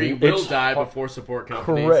 infantry will die before support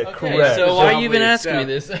companies. Correct. So the why are job you even we asking me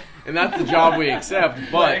accept. this? And that's the job we accept,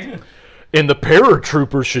 but And the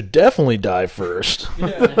paratroopers should definitely die first.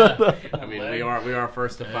 I mean we are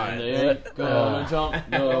first to fight. They ain't gonna jump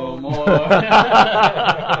no more.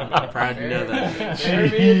 I'm proud you know that. Bury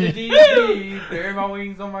me in the DD. Bury my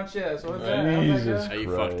wings on my chest. What's that? How's that Jesus go? Hey,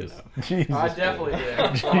 you fucked it up. Jesus I definitely did.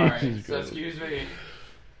 I'm sorry. Jesus So Christ. excuse me.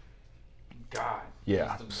 God.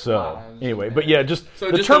 Yeah. Just a So lot. anyway, but yeah, just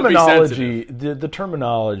So the just don't be terminology. The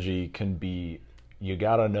terminology can be. You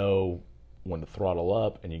gotta know when to throttle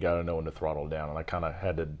up, and you gotta know when to throttle down. And I kind of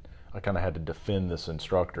had to defend this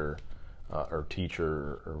instructor or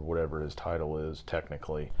teacher or whatever his title is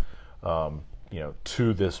technically,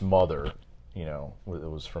 to this mother. It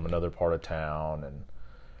was from another part of town, and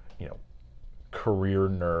career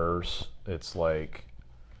nurse. It's like,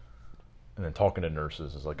 and then talking to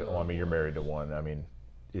nurses is like, oh, I mean, you're married to one. I mean,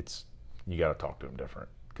 it's, you got to talk to them different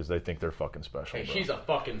because they think they're fucking special. Hey, bro. she's a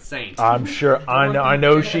fucking saint. I'm sure. I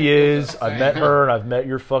know she is. I've met her, and I've met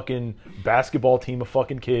your fucking basketball team of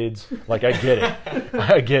fucking kids. Like, I get it.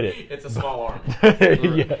 I get it. It's a small arm.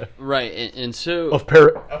 Yeah. Right, and so Of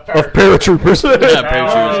paratroopers. yeah,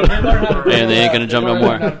 paratroopers. And they ain't gonna jump no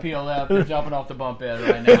more. They're jumping off the bump bed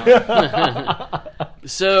right now.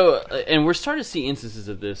 So, and we're starting to see instances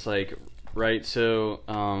of this, like, right? So,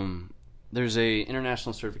 there's a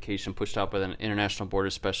international certification pushed out by the International Board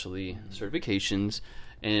of Specialty Certifications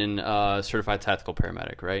in Certified Tactical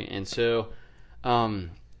Paramedic, right? And so,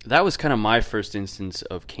 that was kind of my first instance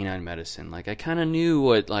of canine medicine. Like, I kind of knew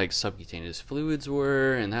what, like, subcutaneous fluids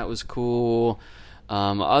were, and that was cool.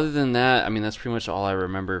 Other than that, I mean, that's pretty much all I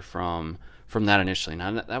remember from that initially.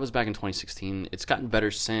 Now, that was back in 2016. It's gotten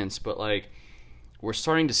better since, but, like, we're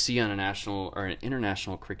starting to see on a national or an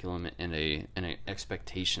international curriculum and an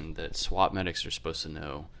expectation that SWAT medics are supposed to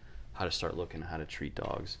know how to start looking at how to treat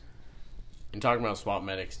dogs. And talking about SWAT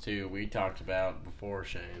medics too, we talked about before,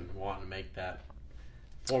 Shane, wanting to make that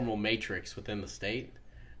formal matrix within the state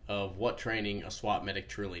of what training a SWAT medic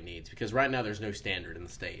truly needs. Because right now there's no standard in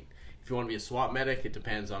the state. If you want to be a SWAT medic, it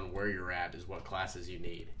depends on where you're at is what classes you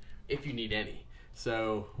need, if you need any.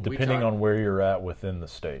 So Depending on where you're at within the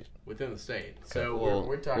state. Within the state. So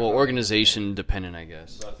we're talking well, about organization dependent, I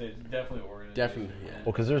guess. So I say definitely organization. definitely, yeah.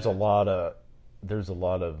 Well, because there's a lot of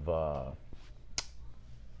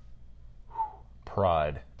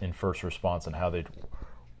pride in first response and how they,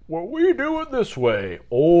 well, we do it this way,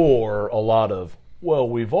 or a lot of, well,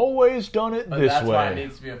 we've always done it this That's way. why it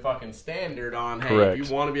needs to be a fucking standard on, hey, Correct. if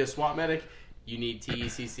you want to be a SWAT medic, you need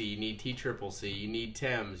TECC, you need TCCC, you need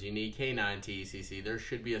TEMS, you need K9 TECC. There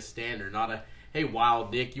should be a standard, not a, hey,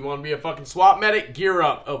 wild dick, you want to be a fucking SWAT medic? Gear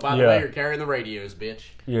up. Oh, by the way, you're carrying the radios, bitch.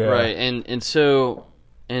 Yeah. Right, and so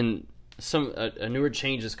some a newer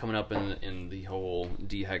change is coming up in the whole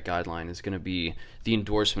DHEC guideline is going to be the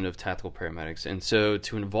endorsement of tactical paramedics, and so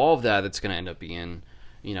to involve that, it's going to end up being,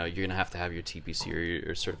 you know, you're going to have your TPC or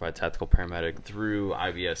your certified tactical paramedic through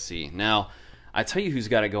IVSC. Now, I tell you who's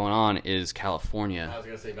got it going on is California. I was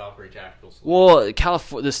going to say Valkyrie Tacticool Solutions.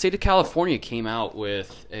 Well, the state of California came out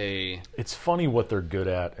with a... It's funny what they're good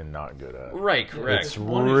at and not good at. Right, correct. It's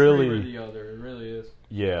One is really... free or the other. It really is.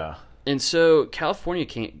 Yeah. And so California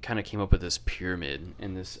kind of came up with this pyramid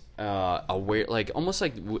and this aware, like almost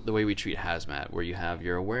like the way we treat hazmat, where you have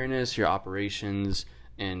your awareness, your operations,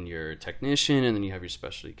 and your technician, and then you have your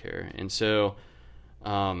specialty care. And so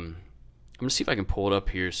I'm gonna see if I can pull it up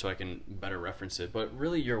here so I can better reference it. But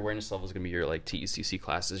really, your awareness level is gonna be your like TECC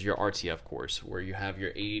classes, your RTF course, where you have your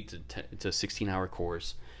 8 to 16-hour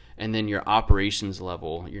course, and then your operations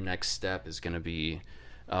level. Your next step is gonna be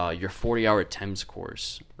your 40-hour TEMS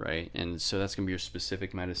course, right? And so that's going to be your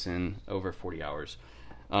specific medicine over 40 hours.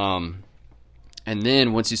 And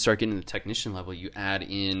then once you start getting to the technician level, you add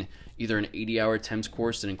in either an 80-hour TEMS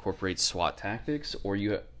course that incorporates SWAT tactics, or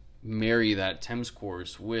you marry that TEMS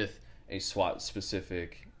course with a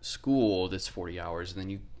SWAT-specific school that's 40 hours, and then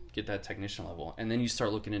you get that technician level. And then you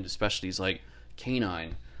start looking into specialties like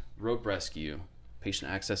K9, rope rescue, patient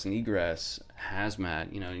access and egress,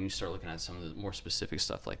 hazmat, you know, and you start looking at some of the more specific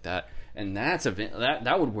stuff like that. And that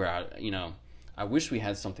would where I wish we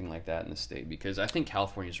had something like that in the state, because I think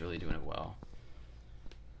California's really doing it well.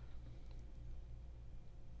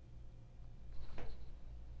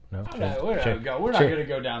 No. We're not going to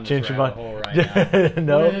go down this rabbit hole right now.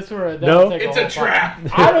 No. It's a trap.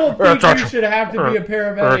 I don't think you should have to be a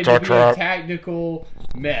paramedic to be a tactical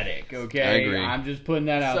medic, okay? I agree. I'm just putting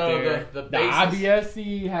that out So there. the The basis-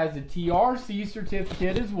 IBSC has a TRC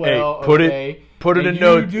certificate as well, put okay? it And in you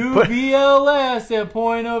note. do BLS at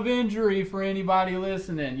point of injury for anybody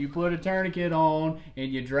listening. You put a tourniquet on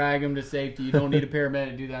and you drag them to safety. You don't need a paramedic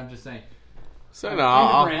to do that. I'm just saying. So no,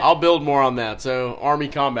 I'll build more on that. So Army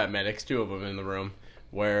combat medics, 2 of them in the room,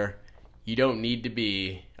 where you don't need to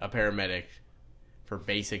be a paramedic for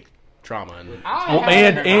basic trauma. I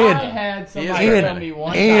had somebody tell me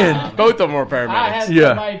one time. Both of them were I paramedics. had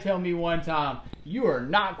somebody tell me one time, you are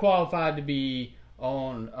not qualified to be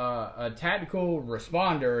on a tactical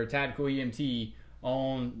responder or tactical EMT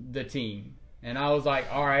on the team. And I was like,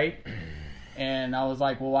 all right. And I was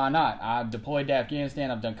like, well, why not? I've deployed to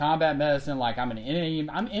Afghanistan. I've done combat medicine. Like, I'm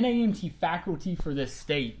NAEMT faculty for this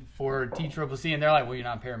state for TCCC. And they're like, well, you're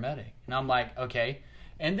not a paramedic. And I'm like, okay.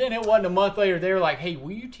 And then it wasn't a month later, they were like, hey,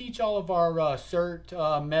 will you teach all of our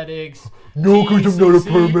cert medics? No, because I'm not a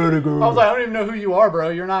TCC?" paramedic. I was like, I don't even know who you are, bro.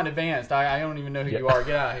 You're not advanced. I don't even know who you are.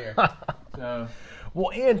 Get out of here. So,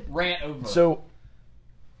 Well, and Rant over. so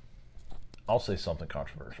I'll say something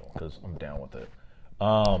controversial because I'm down with it.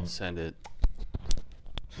 Send it.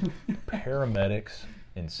 Paramedics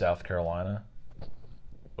in South Carolina,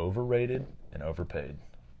 overrated and overpaid.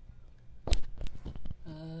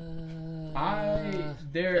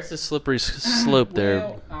 It's a slippery slope there.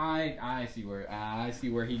 Well, I see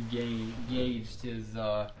where he gauged his.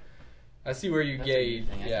 I see where you gauge.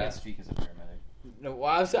 I can't speak as a paramedic. No,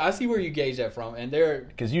 well, I see where you gauge that from, and there.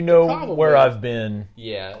 Because you know problem where with- I've been,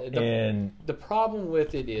 Yeah, and the problem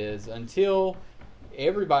with it is until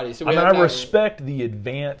everybody. So I we mean, have I now- respect the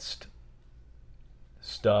advanced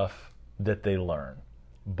stuff that they learn,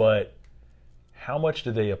 but how much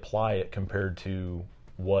do they apply it compared to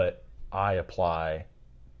what I apply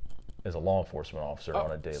as a law enforcement officer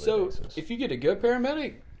on a daily basis? If you get a good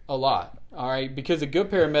paramedic, a lot, all right, because a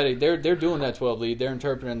good paramedic, they're doing that 12 lead, they're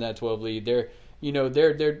interpreting that 12 lead, they're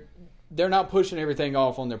not pushing everything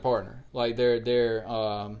off on their partner, like their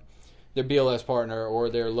BLS partner or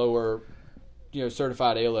their lower,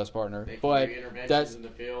 certified ALS partner. They can But do interventions that's in the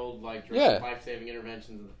field, like Yeah. life-saving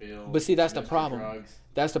interventions in the field. But see, that's the administer problem. drugs.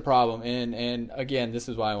 That's the problem, and again, this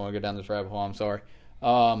is why I want to go down this rabbit hole. I'm sorry,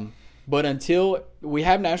 but until we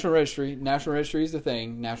have National Registry is the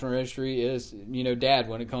thing. National Registry is dad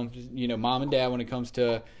when it comes to mom and dad when it comes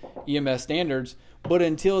to EMS standards. But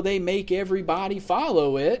until they make everybody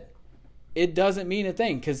follow it, it doesn't mean a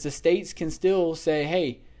thing because the states can still say,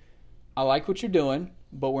 "Hey, I like what you're doing,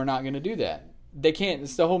 but we're not going to do that." They can't.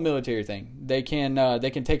 It's the whole military thing. They can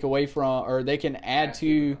take away from, or they can add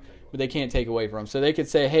to, but they can't take away from. So they could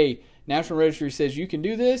say, "Hey, National Registry says you can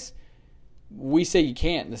do this. We say you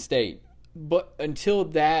can't in the state." But until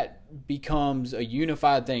that becomes a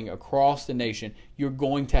unified thing across the nation, you're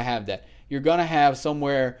going to have that. You're going to have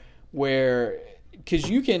somewhere where, because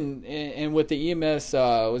you can, and with the EMS,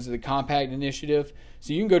 was it the Compact Initiative?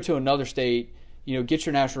 So you can go to another state, get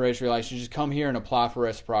your National Registry license, just come here and apply for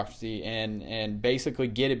reciprocity and basically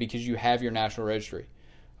get it because you have your National Registry.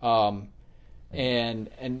 And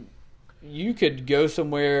you could go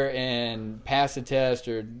somewhere and pass a test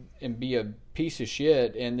and be a piece of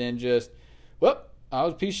shit and then just, I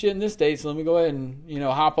was a piece of shit in this state, so let me go ahead and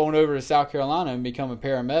hop on over to South Carolina and become a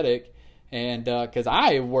paramedic. And because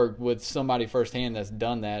I have worked with somebody firsthand that's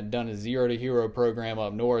done a 0 to hero program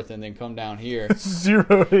up north and then come down here.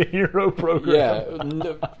 0 to hero program.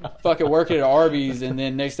 Yeah, fucking working at Arby's, and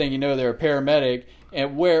then next thing you know, they're a paramedic.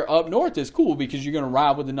 And where up north is cool because you're going to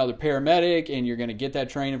ride with another paramedic and you're going to get that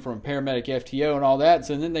training from a paramedic FTO and all that.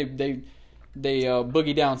 So then they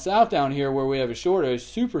boogie down south down here where we have a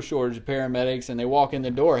super shortage of paramedics, and they walk in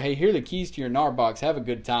the door, "Hey, here are the keys to your NAR box. Have a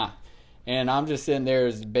good time." And I'm just sitting there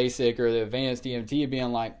as basic or the advanced EMT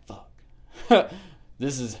being like, "Fuck,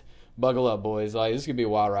 this is buckle up, boys. Like this could be a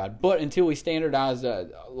wild ride." But until we standardize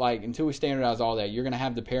all that, you're going to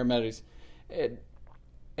have the paramedics. And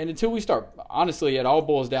until we start, honestly, it all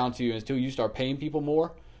boils down to until you start paying people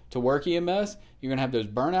more to work EMS, you're going to have those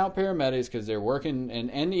burnout paramedics because they're working,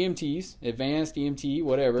 and EMTs, advanced EMT,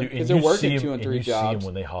 whatever, because they're working 2 and 3 jobs. You see them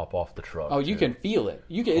when they hop off the truck. Oh, you can feel it.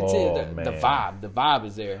 You can. It's the vibe. The vibe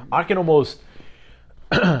is there. I can almost,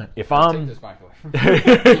 if I'm... Take this mic away.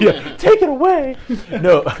 Yeah, take it away.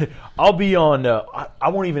 No, I'll be on, I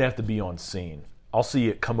won't even have to be on scene. I'll see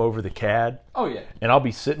it come over the CAD. Oh, yeah. And I'll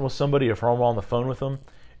be sitting with somebody if I'm on the phone with them,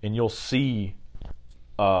 and you'll see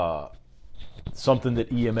something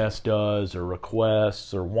that EMS does or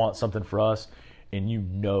requests or wants something for us, and you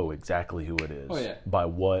know exactly who it is by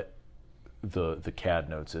what the CAD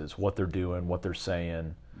notes is, what they're doing, what they're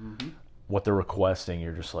saying, what they're requesting.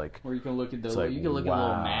 You're just like, or you can look at the like, at a little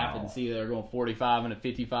map and see they're going 45 and a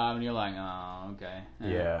 55, and you're like, "Oh, okay."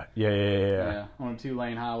 Yeah. On a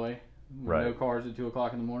 2-lane highway, with no cars at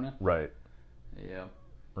 2:00 in the morning. Right. Yeah.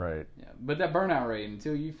 Right. Yeah, but that burnout rate,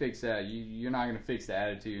 until you fix that, you're not going to fix the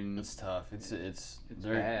attitude. And It's tough. It's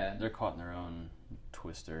bad. They're caught in their own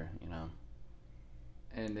twister,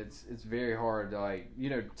 And it's very hard to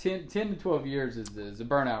 10 to 12 years is the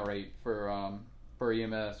burnout rate for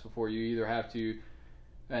EMS before you either have to,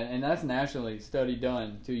 and that's nationally study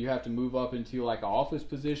done, till you have to move up into like an office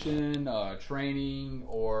position, training,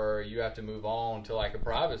 or you have to move on to like a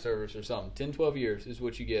private service or something. 10, 12 years is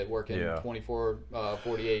what you get working 24,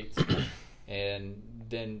 48, and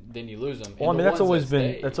then you lose them. Well, I mean, that's always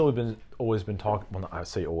been talked. When I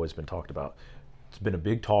say always been talked about, it's been a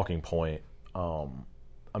big talking point. I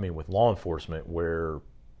mean, with law enforcement, where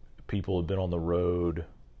people have been on the road,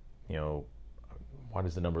 why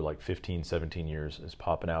does the number like 15, 17 years is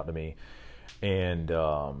popping out to me? And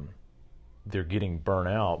they're getting burnt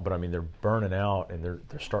out, but I mean, they're burning out and they're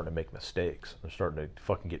starting to make mistakes. They're starting to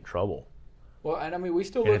fucking get in trouble. Well, and I mean, we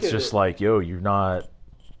still And look it's at just it. like, yo, you're not.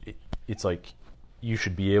 It's like you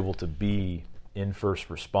should be able to be in first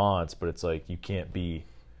response, but it's like you can't be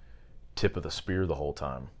tip of the spear the whole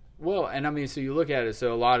time. Well, and I mean, so you look at it.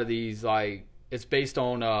 So a lot of these, like, it's based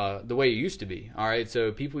on the way it used to be. All right,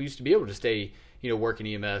 so people used to be able to stay, working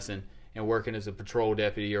EMS and working as a patrol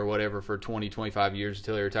deputy or whatever for 20, 25 years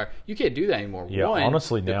until they retire. You can't do that anymore. Yeah, One,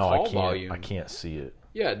 honestly, the now call I volume, can't see it.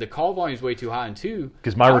 Yeah, the call volume is way too high, and two,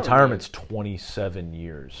 Because my I don't retirement's know. 27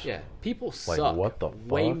 years. Yeah, people Like, suck what the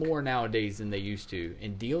way fuck? more nowadays than they used to.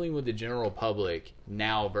 And dealing with the general public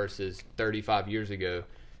now versus 35 years ago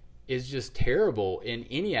is just terrible in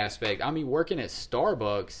any aspect. I mean, working at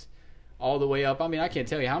Starbucks all the way up. I mean, I can't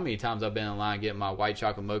tell you how many times I've been in line getting my white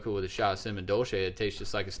chocolate mocha with a shot of cinnamon dolce. It tastes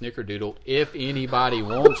just like a snickerdoodle. If anybody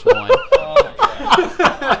wants one.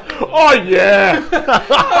 Oh, yeah!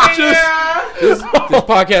 This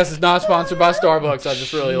podcast is not sponsored by Starbucks. I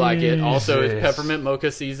just really like it. Also, it's Jesus. peppermint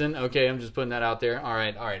mocha season. Okay, I'm just putting that out there. All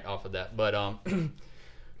right, off of that. But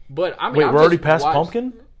but I mean, Wait, I've we're already just past watched-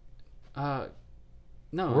 pumpkin?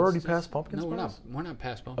 No, We're already it's past pumpkin No, spice? we're not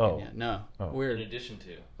past pumpkin Oh. yet. No, Oh. we're. In addition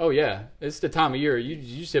to. Oh yeah, it's the time of year. You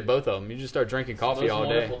just hit both of them. You just start drinking coffee Most all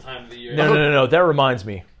day. wonderful time of the year. No. That reminds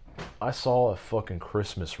me. I saw a fucking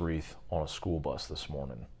Christmas wreath on a school bus this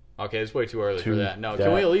morning. Okay, it's way too early for Dude, that. No, that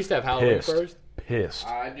can we at least have Halloween pissed. first? Pissed.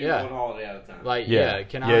 I do Yeah. one holiday at a time. Like, Yeah.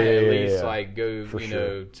 can Yeah, I yeah, at yeah, least yeah. like go, For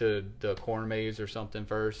to the corn maze or something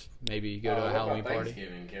first? Maybe go to a What about Halloween party.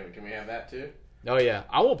 Thanksgiving? Can we have that too? Oh yeah,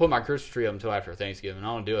 I won't put my Christmas tree up until after Thanksgiving. I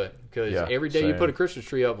don't do it because Yeah, every day you same. put a Christmas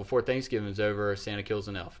tree up before Thanksgiving's over, Santa kills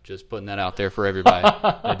an elf. Just putting that out there for everybody.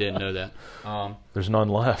 I didn't know that. There's none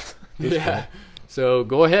left. Yeah. So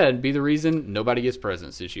go ahead, be the reason nobody gets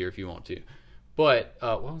presents this year if you want to. But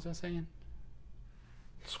what was I saying?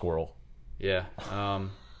 Squirrel. Yeah.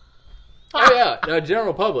 Oh yeah,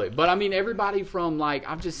 general public. But I mean, everybody from like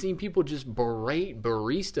I've just seen people just berate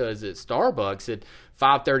baristas at Starbucks at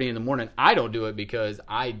 5:30 in the morning. I don't do it because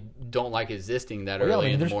I don't like existing that early Yeah, I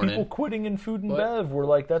mean, in the there's morning. people quitting in food and But- bev where,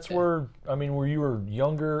 like, that's where, I mean, where you were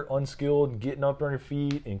younger, unskilled, getting up on your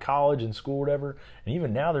feet in college and school, whatever. And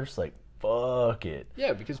even now, they're just like, fuck it.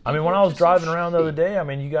 Yeah, because I mean, people when are I was just so driving around the other shitty. day, I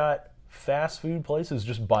mean, you got fast food places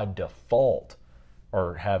just by default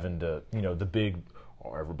are having to, the big,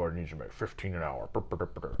 everybody needs to make 15 an hour.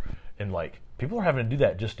 And, like, people are having to do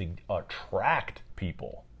that just to attract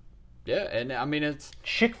people. Yeah, and I mean it's.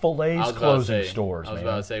 Chick-fil-A's I was about to closing say- stores, I was man.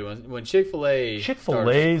 about to say when Chick-fil-A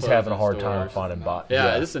Chick-fil-A's starts having a closing hard time stores- finding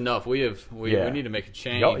Yeah, this is enough. We need to make a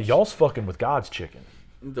change. Y'all's fucking with God's chicken.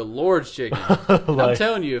 The Lord's chicken. I'm Like-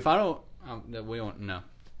 telling you, if I don't, we don't know.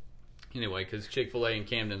 Anyway, because Chick-fil-A in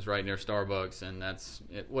Camden's right near Starbucks, and that's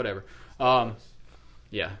it, whatever.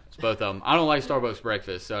 Yeah, it's both of them. I don't like Starbucks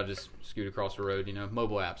breakfast, so I just scoot across the road.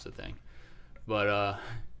 Mobile app's the thing. But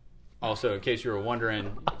also, in case you were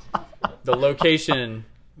wondering, the location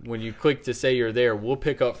when you click to say you're there, we'll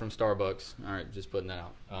pick up from Starbucks. All right, just putting that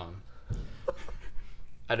out.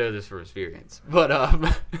 I know this for experience, but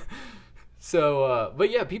but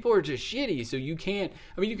yeah, people are just shitty. So you can't.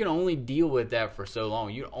 I mean, you can only deal with that for so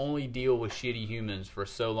long. You only deal with shitty humans for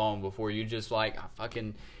so long before you just like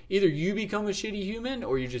fucking either you become a shitty human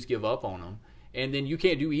or you just give up on them. And then you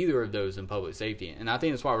can't do either of those in public safety. And I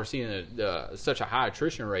think that's why we're seeing such a high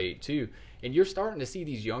attrition rate too. And you're starting to see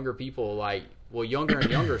these younger people younger and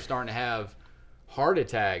younger starting to have heart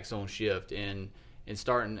attacks on shift and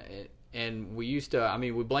starting. And we used to, I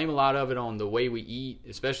mean, we blame a lot of it on the way we eat,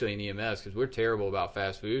 especially in EMS, because we're terrible about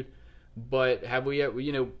fast food. But have we,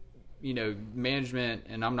 management,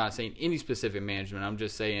 and I'm not saying any specific management, I'm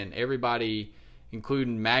just saying everybody,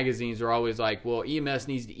 including magazines, are always like, well, EMS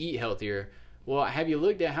needs to eat healthier. Well, have you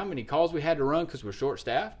looked at how many calls we had to run because we're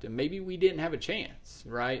short-staffed? And maybe we didn't have a chance,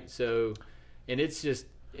 right? So, and it's just,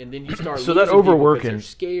 and then you start So that losing people 'cause overworking- they're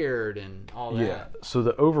scared and all that. Yeah. So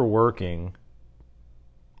the overworking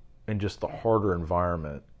and just the harder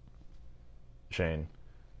environment, Shane,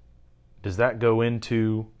 does that go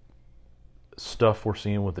into stuff we're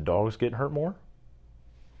seeing with the dogs getting hurt more?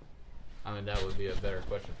 I mean, that would be a better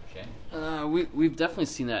question for Shane. We've definitely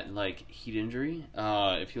seen that in, like, heat injury.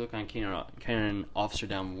 If you look on K9 Officer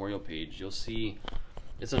Down Memorial page, you'll see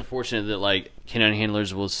it's unfortunate that, like, K9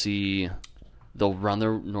 handlers will see they'll run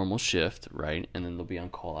their normal shift, right, and then they'll be on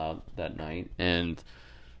call out that night, and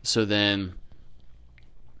so then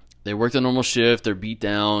they work the normal shift, they're beat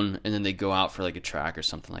down, and then they go out for like a track or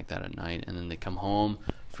something like that at night, and then they come home,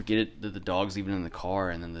 forget it that the dog's even in the car,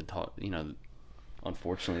 and then the dog,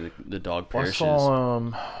 unfortunately the dog perishes.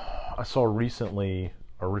 I saw recently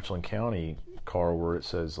a Richland County car where it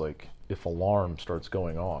says like if alarm starts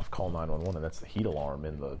going off, call 911, and that's the heat alarm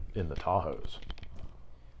in the Tahoes.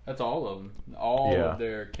 That's all of them. All Yeah. of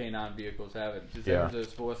their K9 vehicles have it. Just Yeah. there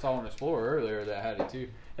was I saw an Explorer earlier that had it too.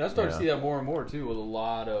 And I started to see that more and more too with a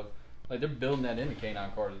lot of like they're building that into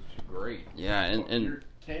K9 cars, which is great. Yeah, and Your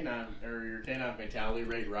K9 or your K9 fatality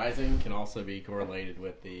rate rising can also be correlated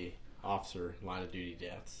with the officer line of duty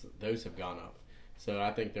deaths. Those have gone up. So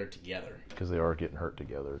I think they're together. Because they are getting hurt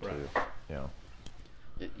together too. Right. Yeah.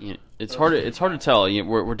 it's hard to tell.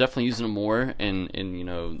 We're definitely using them more,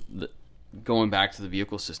 and going back to the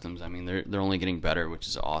vehicle systems. I mean, they're only getting better, which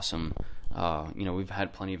is awesome. We've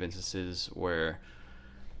had plenty of instances where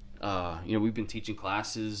we've been teaching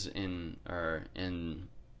classes I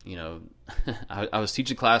was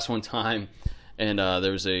teaching class one time, and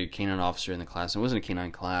there was a K9 officer in the class. It wasn't a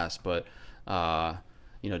K9 class, but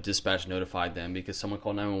dispatch notified them because someone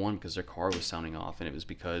called 911 because their car was sounding off, and it was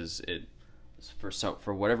because it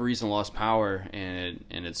for whatever reason lost power, and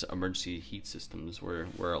its emergency heat systems were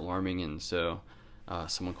alarming, and so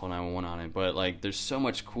someone called 911 on it. But like, there's so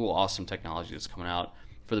much cool, awesome technology that's coming out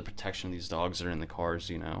for the protection of these dogs that are in the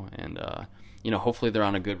cars, and hopefully they're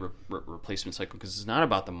on a good replacement cycle, because it's not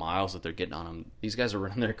about the miles that they're getting on them. These guys are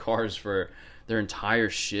running their cars for their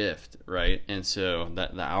entire shift, right? And so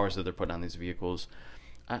the hours that they're putting on these vehicles,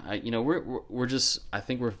 we're just, I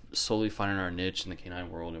think we're slowly finding our niche in the K9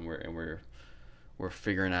 world, and we're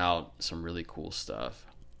figuring out some really cool stuff,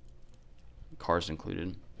 cars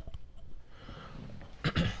included.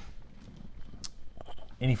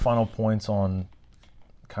 Any final points on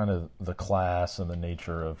kind of the class and the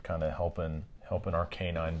nature of kind of helping our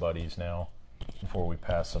K9 buddies now before we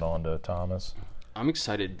pass it on to Thomas? I'm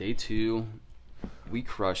excited. Day 2, we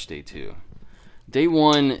crushed day 2. Day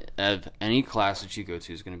 1 of any class that you go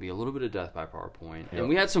to is going to be a little bit of death by PowerPoint. Yep. And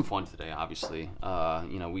we had some fun today, obviously.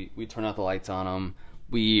 We turn out the lights on them.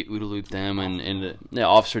 We OODA loop them and the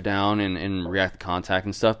officer down and react to contact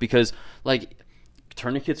and stuff, because like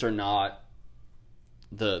tourniquets are not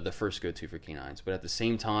the first go-to for K9s, but at the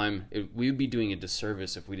same time, we would be doing a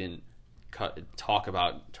disservice if we didn't talk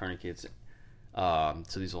about tourniquets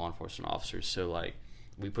to these law enforcement officers. So like,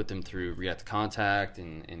 we put them through react to contact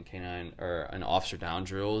and K9 or an officer down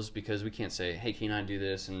drills, because we can't say, hey, K9, do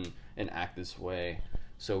this and act this way.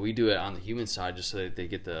 So we do it on the human side just so that they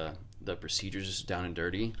get the procedures down and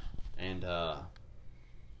dirty, and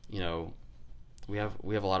we have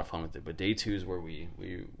a lot of fun with it. But day 2 is where we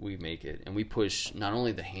make it, and we push not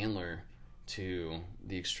only the handler to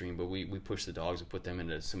the extreme, but we push the dogs and put them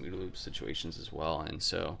into some OODA loop situations as well. And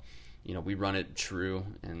so we run it true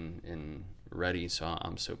and ready. So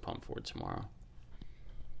I'm so pumped for it tomorrow.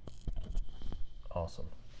 Awesome.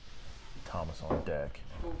 Thomas on deck.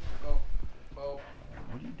 What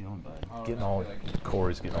are you doing, bud?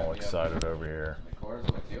 Corey's getting all excited over here.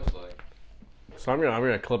 So I'm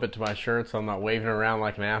gonna clip it to my shirt so I'm not waving around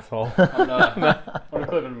like an asshole. I'm gonna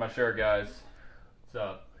clip it in my shirt, guys. What's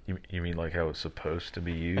up? You mean like how it's supposed to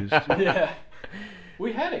be used? Yeah.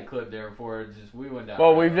 We had it clipped there before. We went down.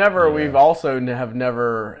 Well, we've also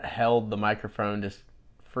never held the microphone just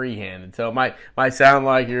free-handed, so it might sound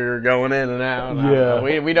like you're going in and out. Yeah.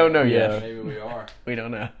 We don't know yet. Maybe we are. We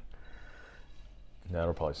don't know.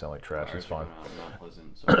 That'll probably sound like trash. It's fine. Not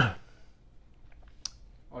pleasant, so.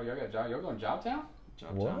 Oh, y'all got job? Y'all going Jobtown?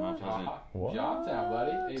 What? Not pleasant. What? Jobtown,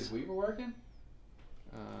 buddy. Hey, is Weaver working?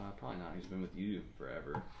 Probably not. He's been with you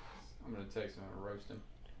forever. I'm gonna text him and roast him.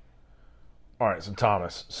 All right, so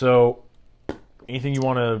Thomas. So, anything you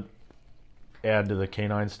want to add to the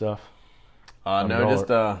K9 stuff? I'm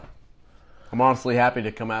honestly happy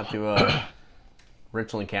to come out to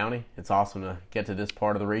Richland County. It's awesome to get to this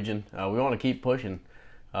part of the region. We want to keep pushing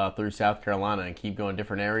through South Carolina and keep going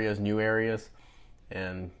different areas, new areas,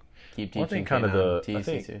 and keep teaching. I think kind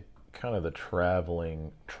of the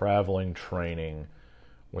traveling training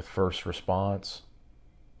with first response.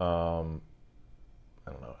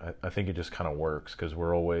 I don't know. I think it just kind of works because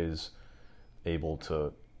we're always able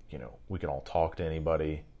to, we can all talk to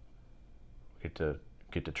anybody. Get to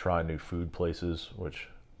try new food places, which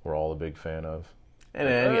we're all a big fan of. And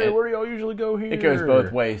hey, where do y'all usually go here? It goes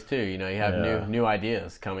both ways too. You have new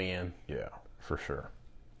ideas coming in. Yeah, for sure.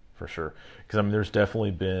 Because there's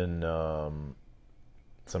definitely been I've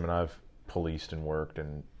policed and worked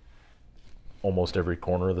in almost every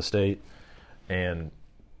corner of the state, and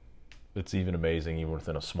it's even amazing, even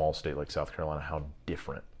within a small state like South Carolina, how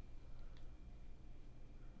different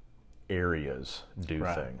areas do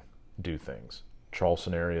things.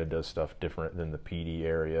 Charleston area does stuff different than the PD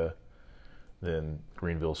area. Then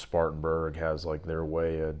Greenville, Spartanburg has like their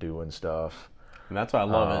way of doing stuff. And that's what I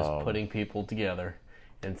love is putting people together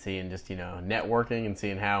and seeing just, networking and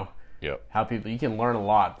seeing how Yep. people, you can learn a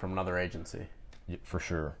lot from another agency. Yeah, for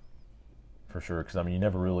sure. For sure. Because, you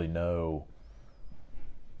never really know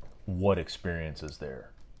what experience is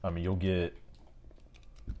there. You'll get,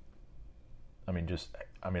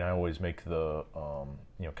 I always make the,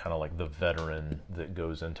 kind of like the veteran that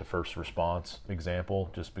goes into first response example,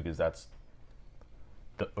 just because that's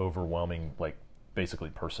the overwhelming, basically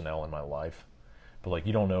personnel in my life. But,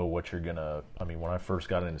 you don't know what you're gonna, when I first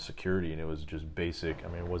got into security and it was just basic,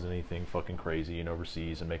 it wasn't anything fucking crazy and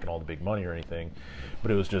overseas and making all the big money or anything,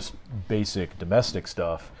 but it was just basic domestic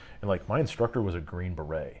stuff. And, my instructor was a Green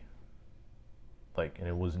Beret. And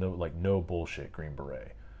it was no bullshit Green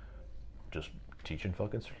Beret. Just teaching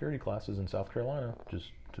fucking security classes in South Carolina,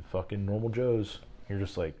 just to fucking normal Joes. You're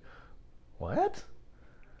just like, what?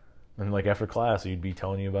 And after class, he'd be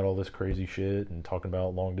telling you about all this crazy shit and talking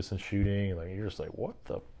about long distance shooting. And you're just like, what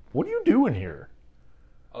are you doing here?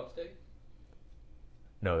 Upstate?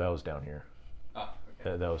 No, that was down here. Oh,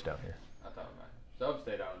 okay. That was down here. I thought about it. So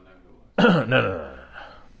upstate, I don't know who it was. No.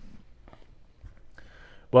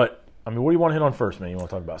 But, what do you want to hit on first, man? You want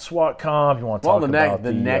to talk about SWAT comp? You want to talk about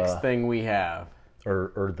the next thing we have.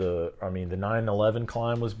 Or the 9/11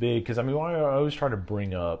 climb was big. Because, I always try to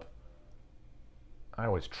bring up, I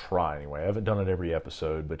always try anyway. I haven't done it every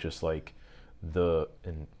episode, but just what's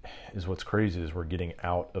crazy is we're getting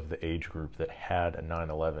out of the age group that had a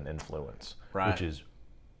 9/11 influence, right? Which is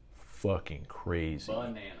fucking crazy.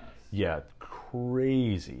 Bananas. Yeah,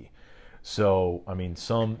 crazy. So,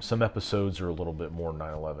 some episodes are a little bit more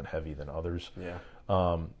 9/11 heavy than others. Yeah.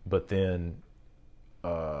 But then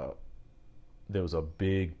there was a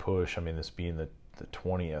big push. This being the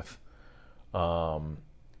 20th.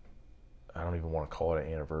 I don't even want to call it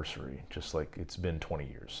an anniversary, just it's been 20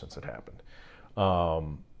 years since it happened,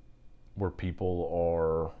 where people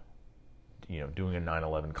are, doing a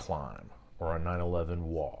 9/11 climb or a 9/11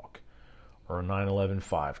 walk or a 9/11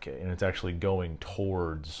 5K, and it's actually going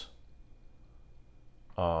towards,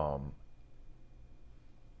 the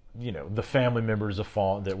family members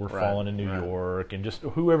that were fallen in New York, and just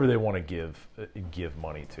whoever they want to give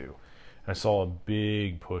money to. And I saw a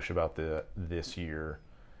big push about this year.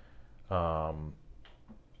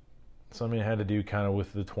 Something it had to do kind of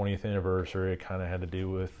with the 20th anniversary. It kind of had to do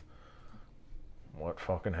with what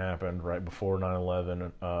fucking happened right before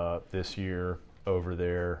 9/11 this year over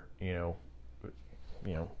there.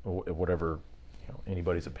 Whatever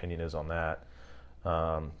anybody's opinion is on that,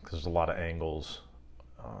 because there's a lot of angles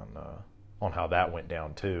on how that went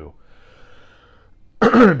down too.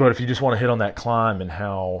 But if you just want to hit on that climb and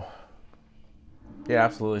how, yeah,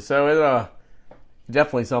 absolutely. So it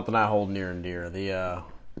definitely something I hold near and dear.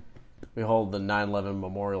 We hold the 9/11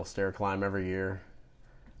 Memorial Stair Climb every year,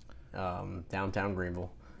 downtown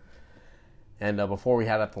Greenville. And before we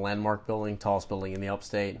had it at the Landmark Building, tallest building in the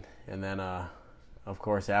upstate. And then, of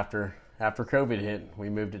course, after COVID hit, we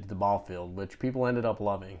moved it to the ball field, which people ended up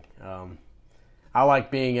loving. I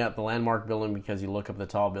like being at the Landmark Building because you look up the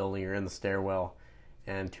tall building, you're in the stairwell,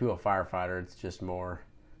 and to a firefighter, it's just more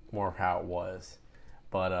of how it was.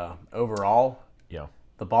 But overall, yeah,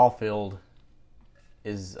 the ball field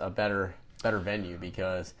is a better venue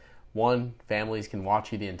because, one, families can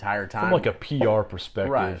watch you the entire time. from a PR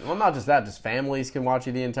perspective. Right. Well, not just that, just families can watch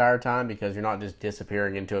you the entire time because you're not just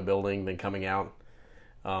disappearing into a building then coming out.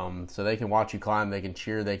 So they can watch you climb, they can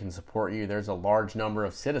cheer, they can support you. There's a large number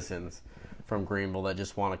of citizens from Greenville that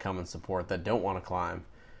just want to come and support, that don't want to climb.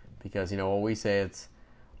 Because, what we say, it's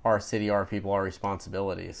our city, our people, our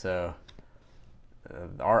responsibility. So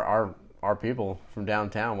our people from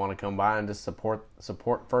downtown want to come by and just support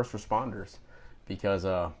first responders, because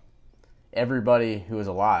everybody who is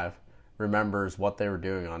alive remembers what they were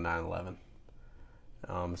doing on 9/11.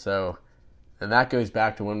 And that goes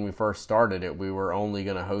back to when we first started it. We were only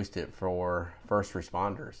going to host it for first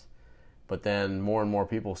responders, but then more and more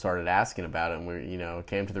people started asking about it, and we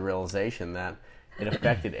came to the realization that it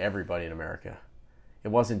affected everybody in America. It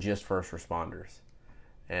wasn't just first responders,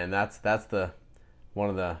 and that's the one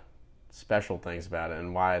of the special things about it,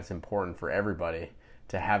 and why it's important for everybody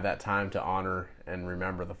to have that time to honor and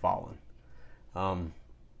remember the fallen. I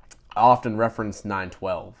often reference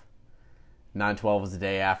 9/12. 9/12 was the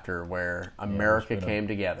day after where America came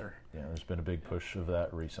together. Yeah, there's been a big push of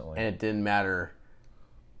that recently. And it didn't matter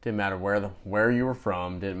where you were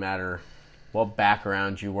from, didn't matter what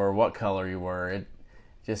background you were, what color you were. It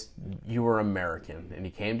just, you were American, and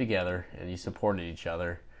you came together and you supported each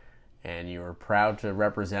other, and you were proud to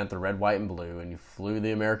represent the red, white, and blue, and you flew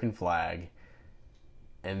the American flag.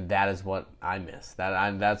 And that is what I miss.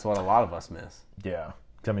 That's what a lot of us miss. Yeah.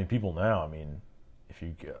 People now,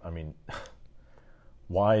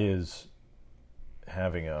 why is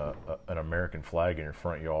having an American flag in your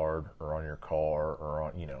front yard or on your car or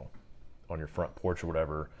on on your front porch or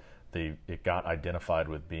whatever, it got identified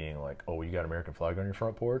with being like, oh, you got an American flag on your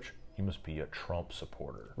front porch? You must be a Trump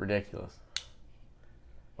supporter. Ridiculous.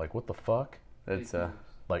 Like, what the fuck? It's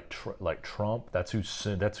like Trump. That's who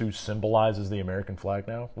symbolizes the American flag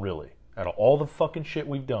now. Really, out of all the fucking shit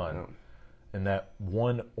we've done, and that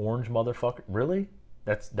one orange motherfucker. Really,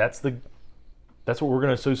 that's what we're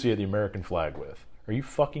gonna associate the American flag with. Are you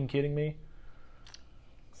fucking kidding me?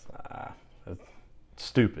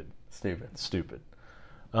 Stupid. I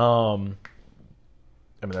mean,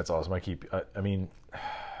 that's awesome. I mean,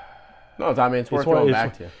 no, it's worth going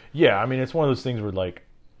back to. Yeah, I mean, it's one of those things where like.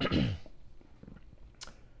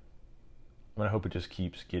 I hope it just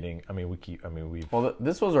keeps getting. Well,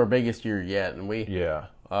 this was our biggest year yet, and Yeah.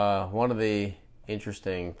 One of the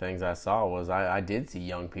interesting things I saw was I did see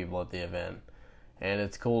young people at the event, and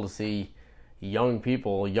it's cool to see young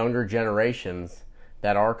people, younger generations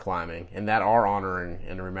that are climbing and that are honoring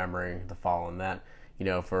and remembering the fallen. That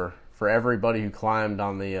for everybody who climbed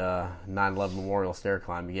on the 9/11 Memorial Stair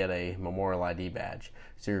Climb, you get a Memorial ID badge,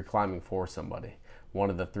 so you're climbing for somebody. One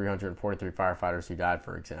of the 343 firefighters who died,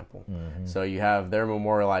 for example. Mm-hmm. So you have their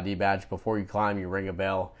Memorial ID badge. Before you climb, you ring a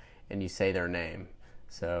bell and you say their name.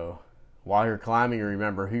 So while you're climbing, you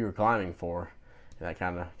remember who you're climbing for, and that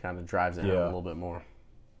kind of drives it home a little bit more.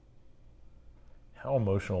 How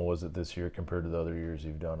emotional was it this year compared to the other years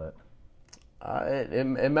you've done it? It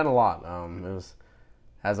meant a lot. It was,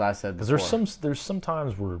 as I said before. Because there's some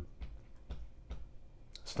times where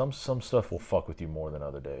some stuff will fuck with you more than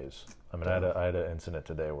other days. I mean, I had an incident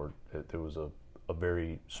today where there was a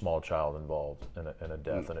very small child involved in a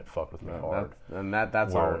death, and it fucked with me hard.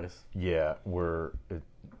 That's always. Yeah,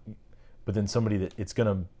 but then somebody that it's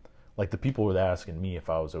gonna, like the people were asking me if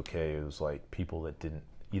I was okay. It was like people that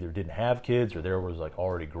either didn't have kids or there was like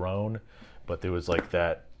already grown, but there was like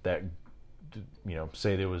that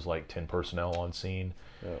say there was like 10 personnel on scene,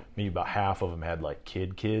 maybe about half of them had like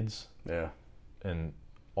kids. Yeah, and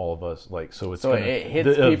all of us it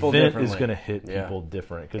hits people differently. The event is going to hit people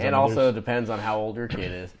different, and also it depends on how old your kid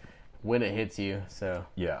is when it hits you. So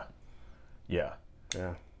yeah.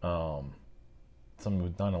 Something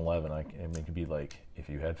with 9/11, it could be like if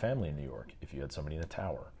you had family in New York, if you had somebody in a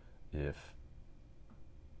tower, if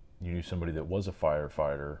you knew somebody that was a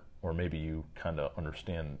firefighter, or maybe you kind of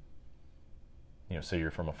understand. Say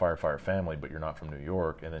you're from a firefighter family, but you're not from New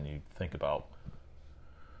York, and then you think about.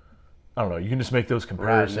 I don't know. You can just make those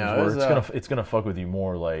comparisons where it's gonna fuck with you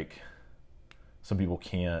more. Like some people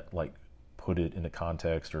can't like put it into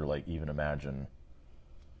context or like even imagine.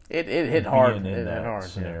 It hit hard in that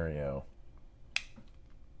scenario.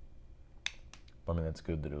 I mean, that's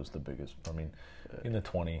good that it was the biggest. I mean, in the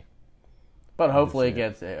 20. But hopefully it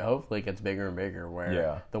gets bigger and bigger.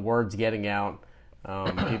 Where the word's getting out,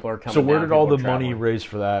 people are coming. So where did all the money raised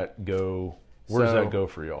for that go? Where does that go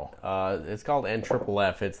for y'all? It's called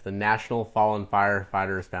NFFF. It's the National Fallen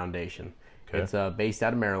Firefighters Foundation. Okay. It's based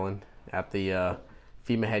out of Maryland at the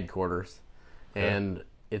FEMA headquarters. Okay. And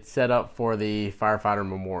it's set up for the firefighter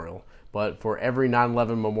memorial. But for every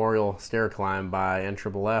 9/11 memorial stair climb by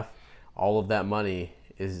NFFF, all of that money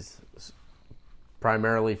is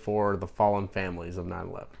primarily for the fallen families of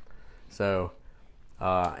 9/11. So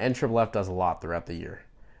NFFF does a lot throughout the year.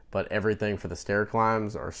 But everything for the stair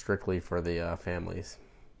climbs are strictly for the families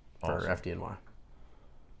for FDNY.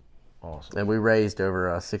 Awesome. And we raised over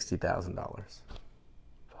 $60,000.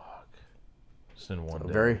 Fuck. Just in one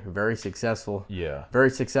day. Very, very successful. Yeah. Very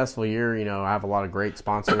successful year. I have a lot of great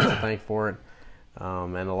sponsors to thank for it.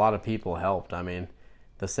 And a lot of people helped. I mean,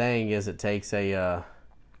 the saying is it takes a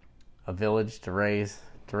village to raise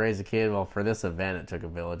a kid. Well, for this event, it took a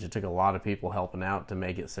village. It took a lot of people helping out to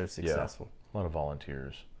make it so successful. Yeah. A lot of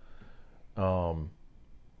volunteers.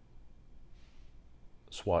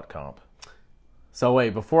 SWAT comp. So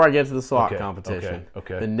wait, before I get to the SWAT competition,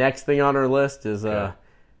 the next thing on our list is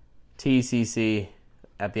TECC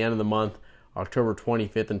at the end of the month, October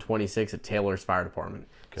 25th and 26th at Taylor's Fire Department.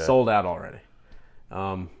 Okay. Sold out already.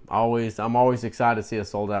 I'm always excited to see a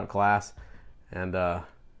sold out class, and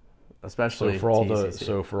especially for all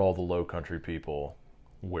the low country people,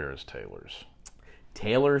 where is Taylor's?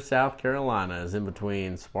 Taylor, South Carolina is in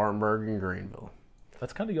between Spartanburg and Greenville.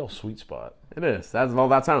 That's kind of y'all's sweet spot. It is. That's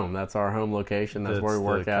home. That's our home location. That's where we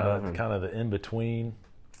work out of. Kind of the in between,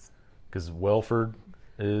 because Welford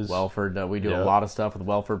is We do a lot of stuff with the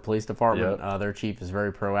Welford Police Department. Their chief is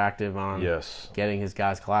very proactive on getting his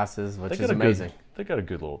guys classes, which is amazing. They got a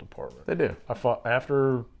good little department. They do. I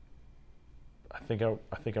think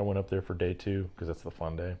I went up there for day 2 because that's the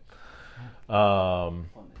fun day.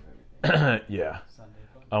 Yeah,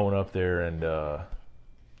 I went up there and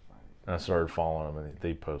I started following them, and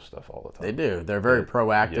they post stuff all the time. They do. They're very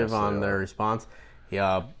proactive yes, on they their are. response.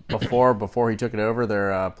 Yeah, before he took it over,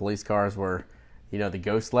 their police cars were, the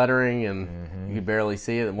ghost lettering, and you could barely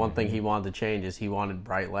see it. And one thing he wanted to change is he wanted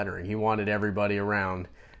bright lettering. He wanted everybody around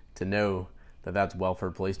to know that that's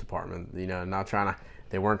Welford Police Department. They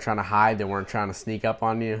weren't trying to hide. They weren't trying to sneak up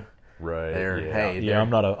on you. Right. Hey, I'm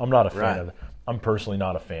not a fan Right. of that. I'm personally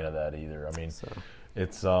not a fan of that either. I mean,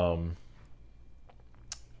 it's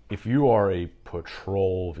if you are a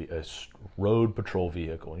road patrol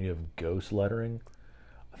vehicle and you have ghost lettering,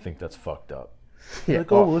 I think that's fucked up. Yeah.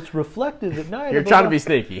 Like, oh, it's reflective at night. You're trying to be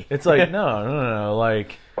sneaky. It's like, no.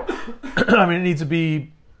 Like, I mean, it needs to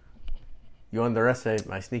be. You underestimate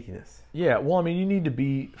my sneakiness. Yeah, well, I mean, you need to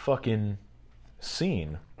be fucking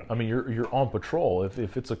seen. I mean, you're on patrol.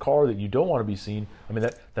 If it's a car that you don't want to be seen, I mean,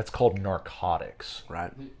 that's called narcotics.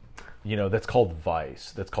 Right. That's called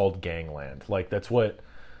vice. That's called gangland. Like, that's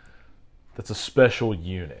a special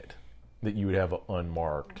unit that you would have an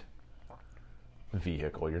unmarked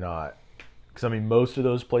vehicle. You're not, because I mean, most of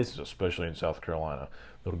those places, especially in South Carolina,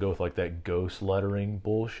 they'll go with like that ghost lettering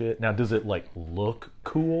bullshit. Now, does it like look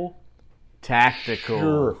cool? Tactical.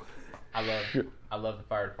 Sure. I love the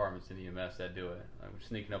fire departments and EMS that do it. Like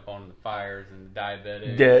sneaking up on the fires and the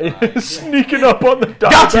diabetics. Yeah, Like, sneaking up on the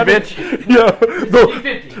Gotcha, diabetic. Yeah,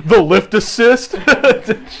 50-50. the lift assist.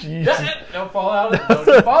 Jesus. Don't fall out.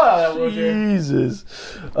 Don't fall out of that wheelchair. Jesus.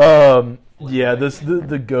 Yeah,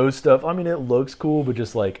 the ghost stuff. I mean, it looks cool, but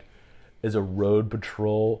just like as a road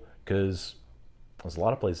patrol, because there's a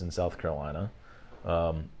lot of places in South Carolina,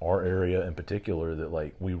 our area in particular, that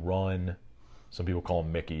like we run. Some people call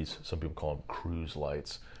them Mickeys. Some people call them cruise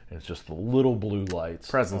lights, and it's just the little blue lights.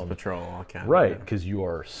 Presence patrol. Okay. Right, because you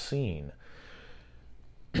are seen.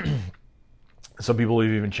 Some people have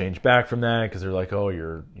even changed back from that because they're like, oh,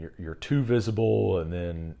 you're too visible, and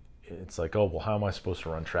then it's like, oh, well, how am I supposed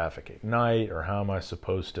to run traffic at night, or how am I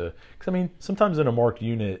supposed to? Because I mean, sometimes in a marked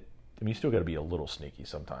unit, I mean, you still got to be a little sneaky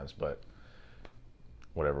sometimes, but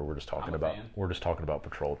whatever. We're just talking about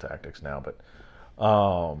patrol tactics now, but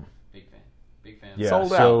Big fan. yeah.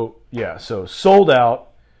 Sold So sold out.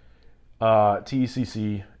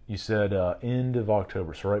 TECC. You said end of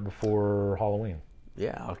October, so right before Halloween.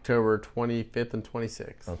 Yeah, October 25th and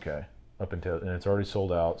 26th. Okay, up until, and it's already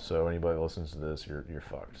sold out. So anybody that listens to this, you're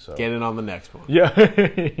fucked. So Get in on the next one. yeah,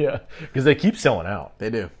 yeah, because they keep selling out.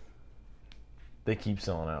 They do. They keep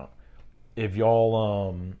selling out. If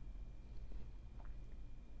y'all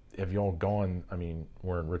gone? I mean,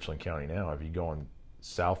 we're in Richland County now. Have you gone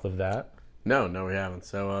south of that? No, we haven't.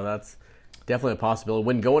 So that's definitely a possibility.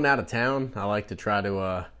 When going out of town, I like to try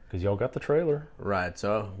to. Because y'all got the trailer. Right.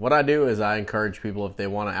 So what I do is I encourage people, if they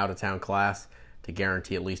want an out-of-town class, to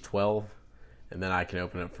guarantee at least 12, and then I can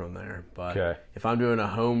open it from there. But Okay. if I'm doing a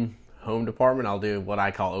home department, I'll do what I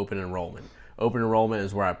call open enrollment. Open enrollment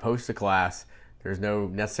is where I post a class. There's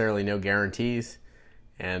necessarily no guarantees,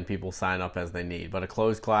 and people sign up as they need. But a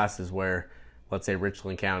closed class is where, let's say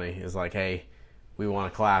Richland County is like, hey, we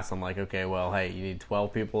want a class. I'm like, okay, well, hey, you need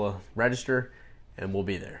 12 people to register, and we'll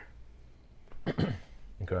be there.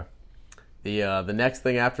 Okay. The next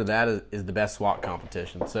thing after that is the best SWAT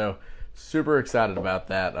competition. So super excited about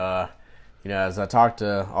that. As I talked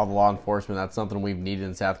to all the law enforcement, that's something we've needed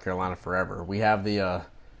in South Carolina forever. We have the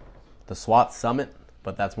SWAT Summit,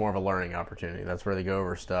 but that's more of a learning opportunity. That's where they go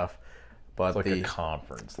over stuff. But It's like a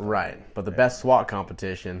conference. Right. But the best SWAT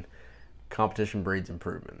competition breeds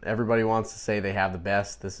improvement. Everybody wants to say they have the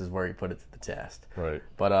best. This is where you put it to the test. Right.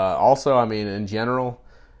 But also, I mean, in general,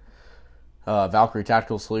 Valkyrie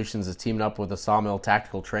Tacticool Solutions is teaming up with the Sawmill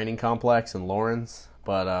Tactical Training Complex in Lawrence.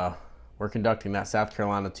 But we're conducting that South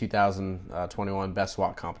Carolina 2021 Best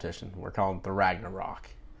SWAT competition. We're calling it the Ragnarok.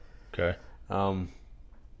 Okay.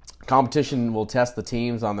 Competition will test the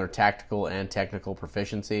teams on their tactical and technical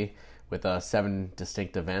proficiency with 7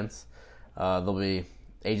 distinct events. There'll be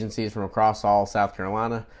agencies from across all South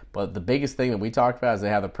Carolina, but the biggest thing that we talked about is they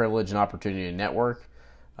have the privilege and opportunity to network,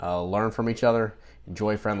 learn from each other,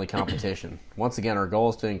 enjoy friendly competition. Once again, our goal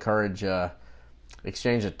is to encourage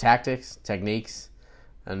exchange of tactics, techniques,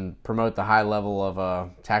 and promote the high level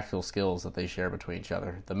of tactical skills that they share between each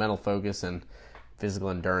other, the mental focus and physical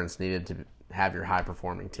endurance needed to have your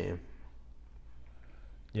high-performing team.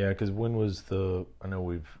 Yeah, because when was I know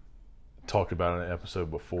we've talked about it in an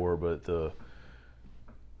episode before, but the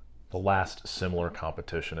last similar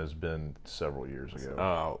competition has been several years ago.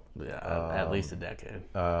 Oh, yeah, at least a decade.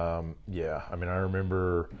 Yeah, I mean, I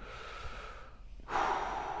remember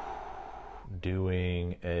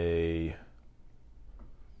doing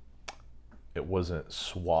it wasn't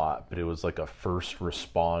SWAT, but it was like a first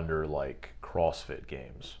responder like CrossFit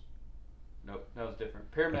games. Nope, that was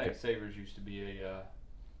different. Paramedic Okay. Savers used to be a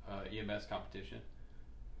EMS competition.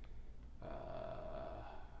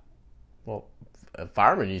 Well,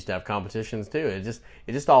 firemen used to have competitions too. It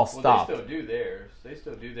just all stopped. Well, they still do theirs. They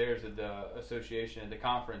still do theirs at the association, at the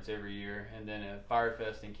conference every year, and then at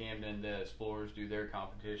Firefest in Camden, the Explorers do their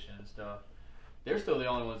competition and stuff. They're still the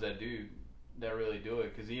only ones that really do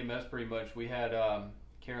it, because EMS pretty much, we had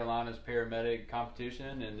Carolina's paramedic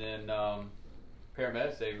competition, and then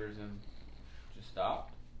Paramedic Savers, and just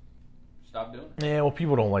stopped doing it. Yeah, well,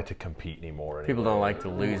 people don't like to compete anymore. People don't like to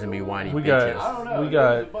lose and be whiny We got- bitches. I don't know. We There's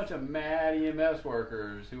got- a bunch of mad EMS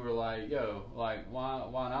workers who were like, "Yo, like, why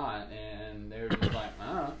not?" And they were just like,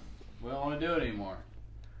 "We don't want to do it anymore."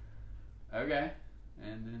 Okay,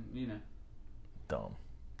 and then Dumb.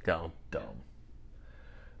 Dumb.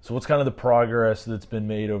 So what's kind of the progress that's been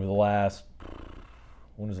made over the last?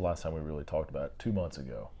 When was the last time we really talked about it? 2 months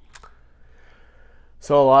ago.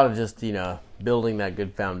 So a lot of just, building that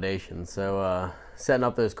good foundation. So setting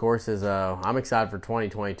up those courses, I'm excited for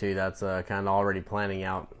 2022. That's kind of already planning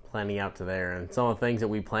out to there. And some of the things that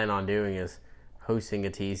we plan on doing is hosting a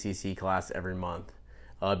TECC class every month.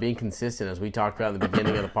 Being consistent, as we talked about in the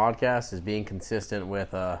beginning of the podcast, is being consistent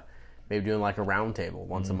with maybe doing like a round table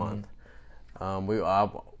once a month.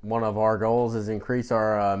 One of our goals is increase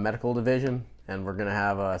our medical division, and we're going to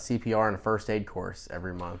have a CPR and a first aid course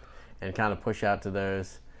every month, and kind of push out to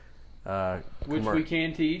those. which we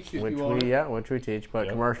can teach if Which you want. which we teach, but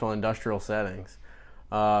Yep. commercial industrial settings.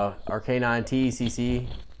 Our K9 TECC,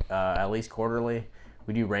 at least quarterly,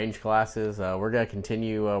 we do range classes. We're going to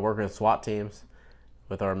continue working with SWAT teams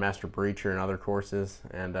with our Master Breacher and other courses.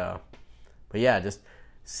 And but yeah, just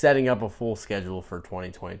setting up a full schedule for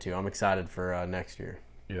 2022. I'm excited for next year.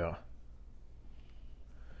 Yeah.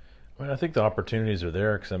 I mean, I think the opportunities are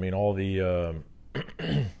there because, I mean, all the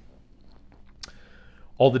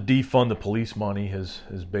defund the police money is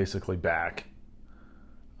basically back.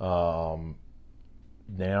 Now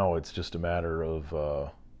it's just a matter of,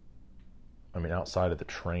 I mean, outside of the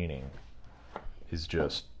training is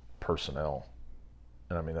just personnel.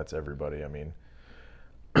 And I mean, that's everybody. I mean,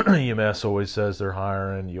 EMS always says they're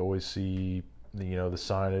hiring. You always see the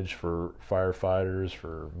signage for firefighters,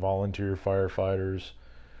 for volunteer firefighters.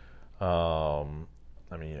 I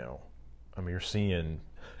mean, you're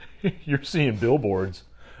seeing billboards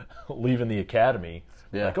leaving the academy.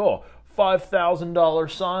 Yeah. Like, oh,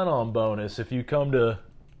 $5,000 sign-on bonus if you come to.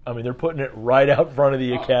 I mean, they're putting it right out front of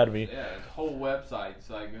the academy. Yeah, it's whole websites.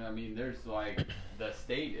 Like, I mean, there's like the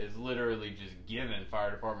state is literally just giving fire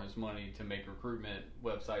departments money to make recruitment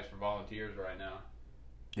websites for volunteers right now.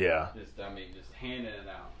 Yeah. Just handing it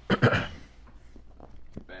out.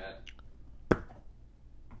 Bad.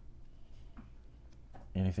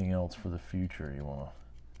 Anything else for the future you wanna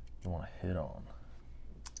hit on?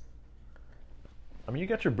 I mean, you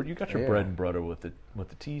got your bread and butter with the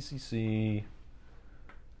TCC,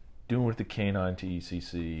 doing with the K9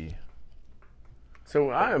 TECC.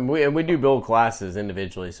 So we do build classes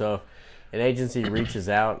individually. So if an agency reaches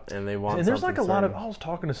out and they want, And there's like a lot of. certain- I was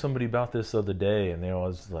talking to somebody about this the other day, and they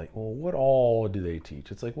was like, "Well, what all do they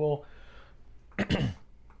teach?" It's like, well,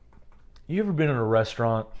 you ever been in a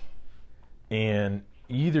restaurant and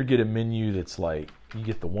you either get a menu that's like you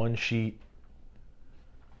get the one sheet,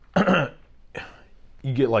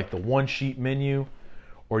 you get like the one sheet menu,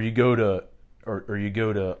 or you go to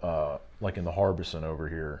like in the Harbison over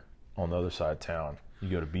here on the other side of town, you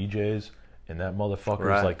go to BJ's. And that motherfucker's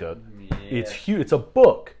Right. like a, Yeah. it's huge. It's a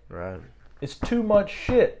book. right. It's too much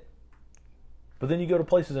shit. But then you go to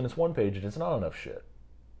places and it's one page and it's not enough shit.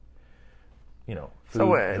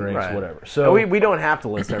 Food, drinks, right. whatever. So we don't have to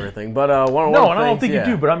list everything, but one no, of and the I don't things, think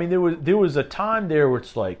you do. But I mean, there was a time there where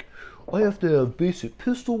it's like, I have to have basic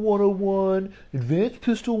pistol 101, advanced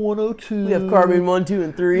pistol 102. we have carbine 1, 2,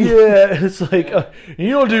 and 3. Yeah, it's like you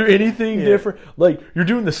don't do anything different. Like you're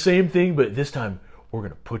doing the same thing, but this time we're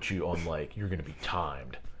gonna put you on like you're gonna be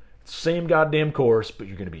timed. Same goddamn course, but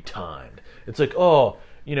you're gonna be timed. It's like, or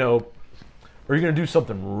you're gonna do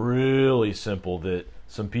something really simple that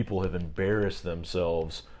some people have embarrassed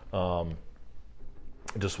themselves.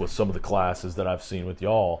 Just with some of the classes that I've seen with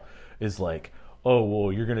y'all is like, oh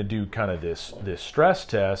well, you're gonna do kind of this stress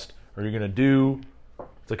test, or you're gonna do.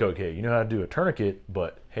 It's like, okay, you know how to do a tourniquet,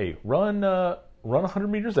 but hey, run 100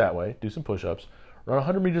 meters that way, do some push-ups, run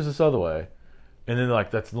 100 meters this other way. And then, like,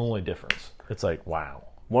 that's the only difference. It's like, wow.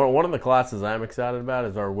 One of the classes I'm excited about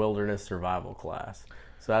is our wilderness survival class.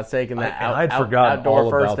 So that's taking that I'd forgotten outdoor all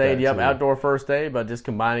first about aid. that, Yep, too. outdoor first aid, but just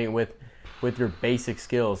combining it with your basic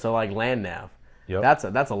skills. So like land nav. Yep.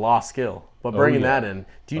 That's a lost skill. But bringing yeah. that in,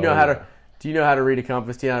 do you know how to read a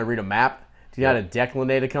compass? Do you know how to read a map? Do you know how to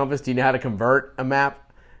declinate a compass? Do you know how to convert a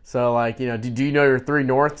map? So, like, do you know your 3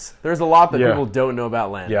 norths? There's a lot that people don't know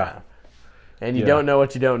about land map. And you don't know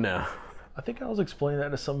what you don't know. I think I was explaining that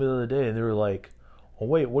to somebody the other day, and they were like, "Oh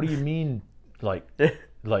wait, what do you mean, like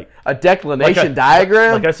a declination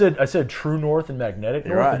diagram?" Like I said, true north and magnetic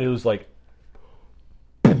north, right. and it was like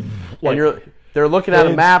they're looking at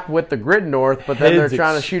a map with the grid north, but then they're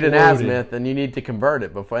trying to shoot an exploded. azimuth, and you need to convert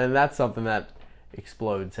it before, and that's something that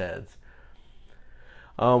explodes heads.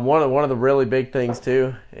 One of the really big things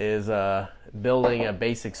too is building a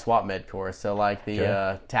basic SWAT med course. So like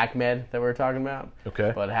the TAC med that we were talking about.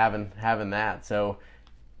 Okay. But having that. So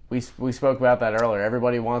we spoke about that earlier.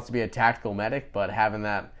 Everybody wants to be a tactical medic, but having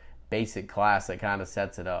that basic class that kind of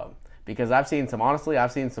sets it up. Because I've seen some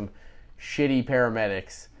shitty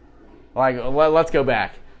paramedics. Like, let's go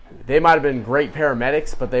back. They might have been great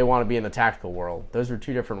paramedics, but they want to be in the tactical world. Those are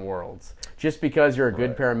 2 different worlds. Just because you're a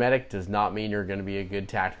good paramedic does not mean you're going to be a good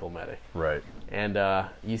tactical medic. Right. And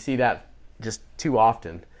you see that just too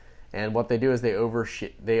often. And what they do is they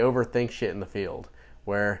overthink shit in the field,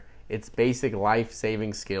 where it's basic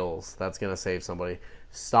life-saving skills that's going to save somebody.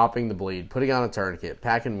 Stopping the bleed, putting on a tourniquet,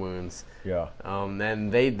 packing wounds. Yeah.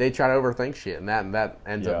 And they try to overthink shit, and that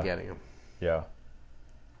ends up getting them. Yeah.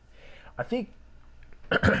 I think,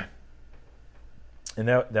 and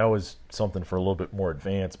that was something for a little bit more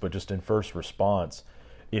advanced, but just in first response,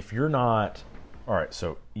 if you're not, all right,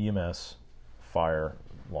 so EMS, fire,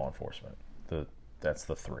 law enforcement, that's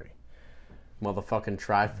the 3. Motherfucking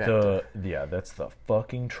trifecta. That's the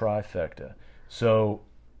fucking trifecta. So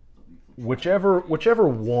whichever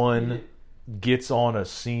one gets on a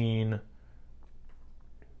scene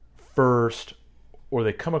first, or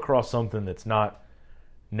they come across something that's not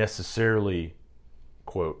necessarily,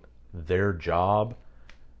 quote, their job,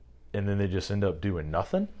 and then they just end up doing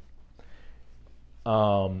nothing,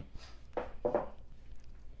 and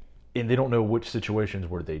they don't know which situations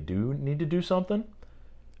where they do need to do something,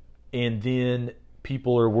 and then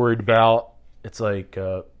people are worried about, it's like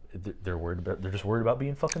they're just worried about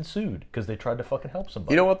being fucking sued because they tried to fucking help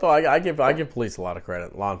somebody. You know what though, I give police a lot of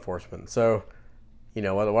credit, law enforcement. So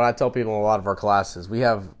what I tell people in a lot of our classes,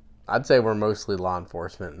 I'd say we're mostly law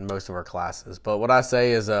enforcement in most of our classes. But what I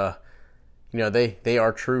say is, they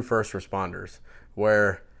are true first responders,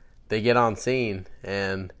 where they get on scene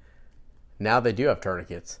and now they do have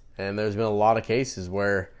tourniquets. And there's been a lot of cases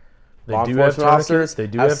where law enforcement officers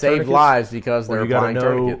have saved lives because they're applying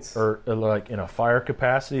tourniquets. Or like in a fire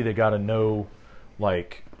capacity, they got to know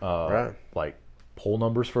like pole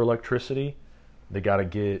numbers for electricity. They got to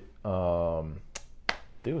get.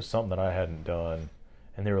 There was something that I hadn't done.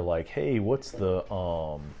 And they were like, "Hey, what's the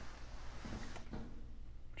what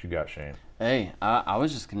you got, Shane?" Hey, I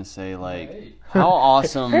was just gonna say, like, how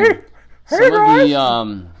awesome some of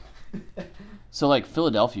the so like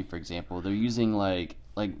Philadelphia, for example, they're using like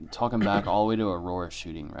talking back all the way to Aurora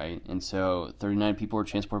shooting, right? And so 39 people were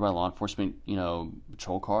transported by law enforcement,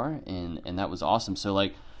 patrol car, and that was awesome. So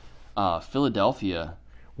like Philadelphia,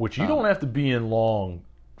 which you don't have to be in long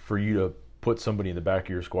for you to put somebody in the back of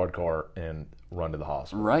your squad car and run to the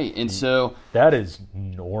hospital. Right, and so that is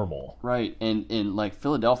normal. Right, and like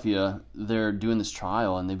Philadelphia, they're doing this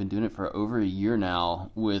trial, and they've been doing it for over a year now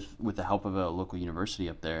with the help of a local university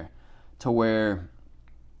up there, to where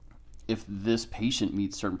if this patient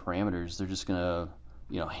meets certain parameters, they're just gonna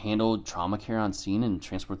handle trauma care on scene and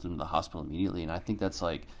transport them to the hospital immediately. And I think that's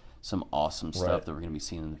like some awesome stuff that we're gonna be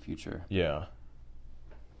seeing in the future. Yeah.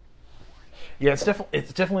 Yeah, it's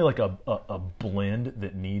definitely like a blend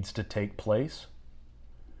that needs to take place,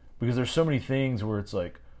 because there's so many things where it's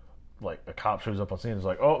like a cop shows up on scene and it's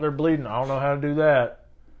like, "Oh, they're bleeding. I don't know how to do that."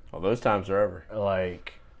 Well, those times are over.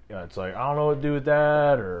 Like, it's like, I don't know what to do with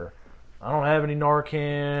that, or I don't have any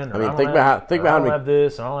Narcan. Or I mean, I don't have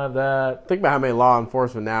this. I don't have that. Think about how many law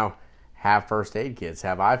enforcement now have first aid kits,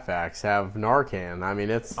 have IFAKs, have Narcan. I mean,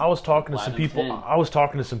 it's. I was talking to some people. I was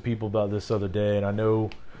talking to some people about this the other day, and I know.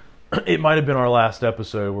 It might have been our last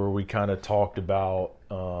episode where we kind of talked about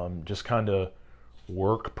just kind of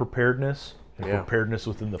work preparedness and preparedness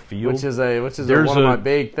within the field, which is one of my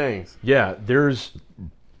big things. Yeah, there's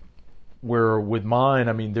where with mine.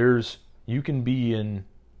 I mean, you can be in,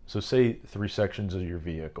 so say 3 sections of your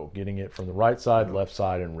vehicle, getting it from the right side, left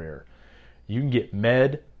side, and rear. You can get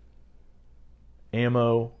med,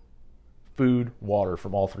 ammo, food, water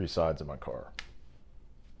from all 3 sides of my car.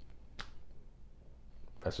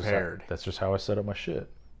 That's just how I set up my shit.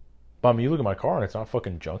 But I mean, you look at my car and it's not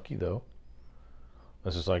fucking junky though.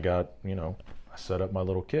 That's just I got, I set up my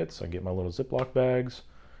little kits. I get my little Ziploc bags,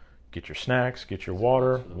 Get your snacks, get your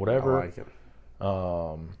water, whatever. I like it.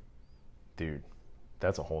 Dude,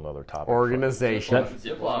 that's a whole nother topic. Organization.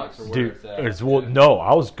 Dude, no,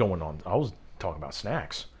 I was talking about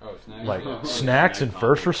snacks. Oh, snacks. Like snacks and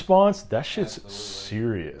first response, that shit's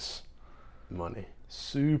serious. Money.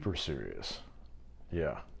 Super serious.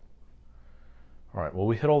 Yeah. All right, well,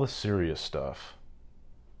 we hit all the serious stuff.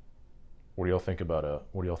 What do y'all think about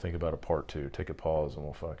a part 2? Take a pause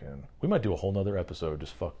and we might do a whole nother episode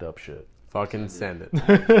just fucked up shit. Fucking send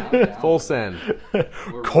it. Full send.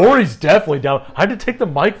 Corey's definitely down. I had to take the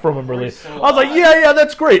mic from him earlier. I was like, yeah,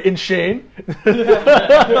 that's great. And Shane?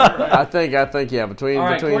 I think, yeah, between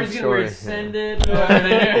Corey's Corey. gonna resend it.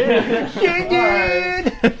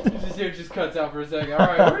 It just cuts out for a second. All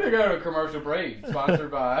right, we're gonna go to a commercial break, sponsored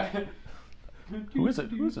by. Who is it?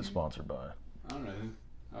 Who is it sponsored by? I don't know.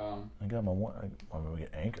 I got my one. We get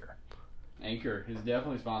Anchor. Anchor is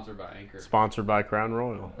definitely sponsored by Anchor. Sponsored by Crown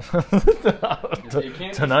Royal.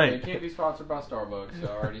 Tonight. It can't be sponsored by Starbucks. So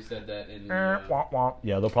I already said that in.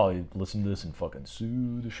 Yeah, they'll probably listen to this and fucking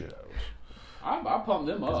sue the shit out of us. I pumped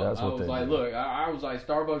them up. That's I what was they like, do. look, I was like,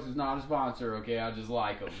 Starbucks is not a sponsor, okay? I just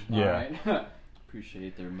like them. Yeah. All right?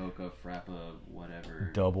 Appreciate their mocha frappa, whatever.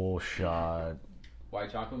 Double shot.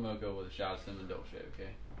 White chocolate mocha with a shot of cinnamon dolce, okay?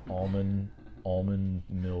 Almond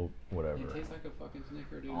milk, whatever. It tastes like a fucking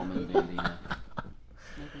Snicker, dude. Almond bandana.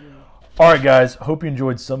 All right, guys. Hope you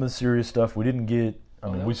enjoyed some of the serious stuff. We didn't get.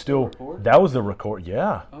 that we was still. the record? That was the record.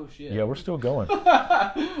 Yeah. Oh shit. Yeah, we're still going.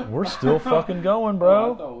 We're still fucking going, Oh,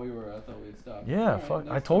 bro. I thought we had stopped. Yeah, All right, fuck.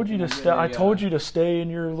 next I told time you to get stay. I a, told you to stay in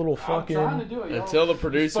your little I'm trying to fucking. do it, y'all. Until the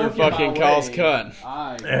producer Spoken my fucking calls way. cut.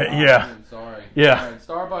 Yeah. I'm sorry. Yeah. All right,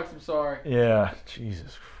 Starbucks, I'm sorry. Yeah.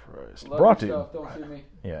 Jesus Christ. Love Brought your to you. stuff. Don't sue me.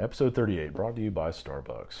 Yeah, episode 38, brought to you by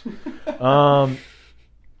Starbucks. All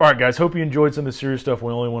right, guys. Hope you enjoyed some of the serious stuff.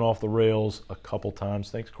 We only went off the rails a couple times.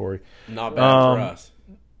 Thanks, Corey. Not bad for us.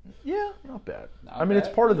 Yeah, not bad. Not I mean, it's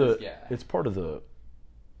bad part of for the. this guy. It's part of the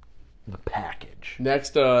package.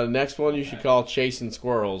 Next one you should call Chasing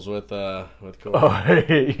Squirrels with Corey. Oh,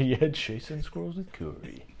 yeah, chasing squirrels with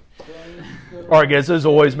Corey. All right, guys. As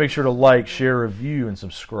always, make sure to like, share, review, and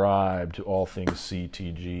subscribe to all things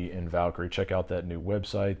CTG and Valkyrie. Check out that new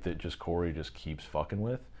website that Corey just keeps fucking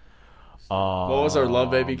with. What was our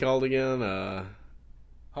love baby called again?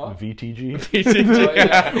 VTG.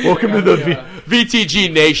 VTG. Welcome to the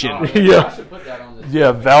VTG Nation. Yeah. I should put that on this.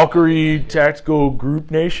 Yeah, Valkyrie Tactical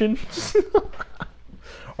Group Nation.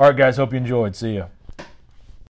 All right, guys. Hope you enjoyed. See ya.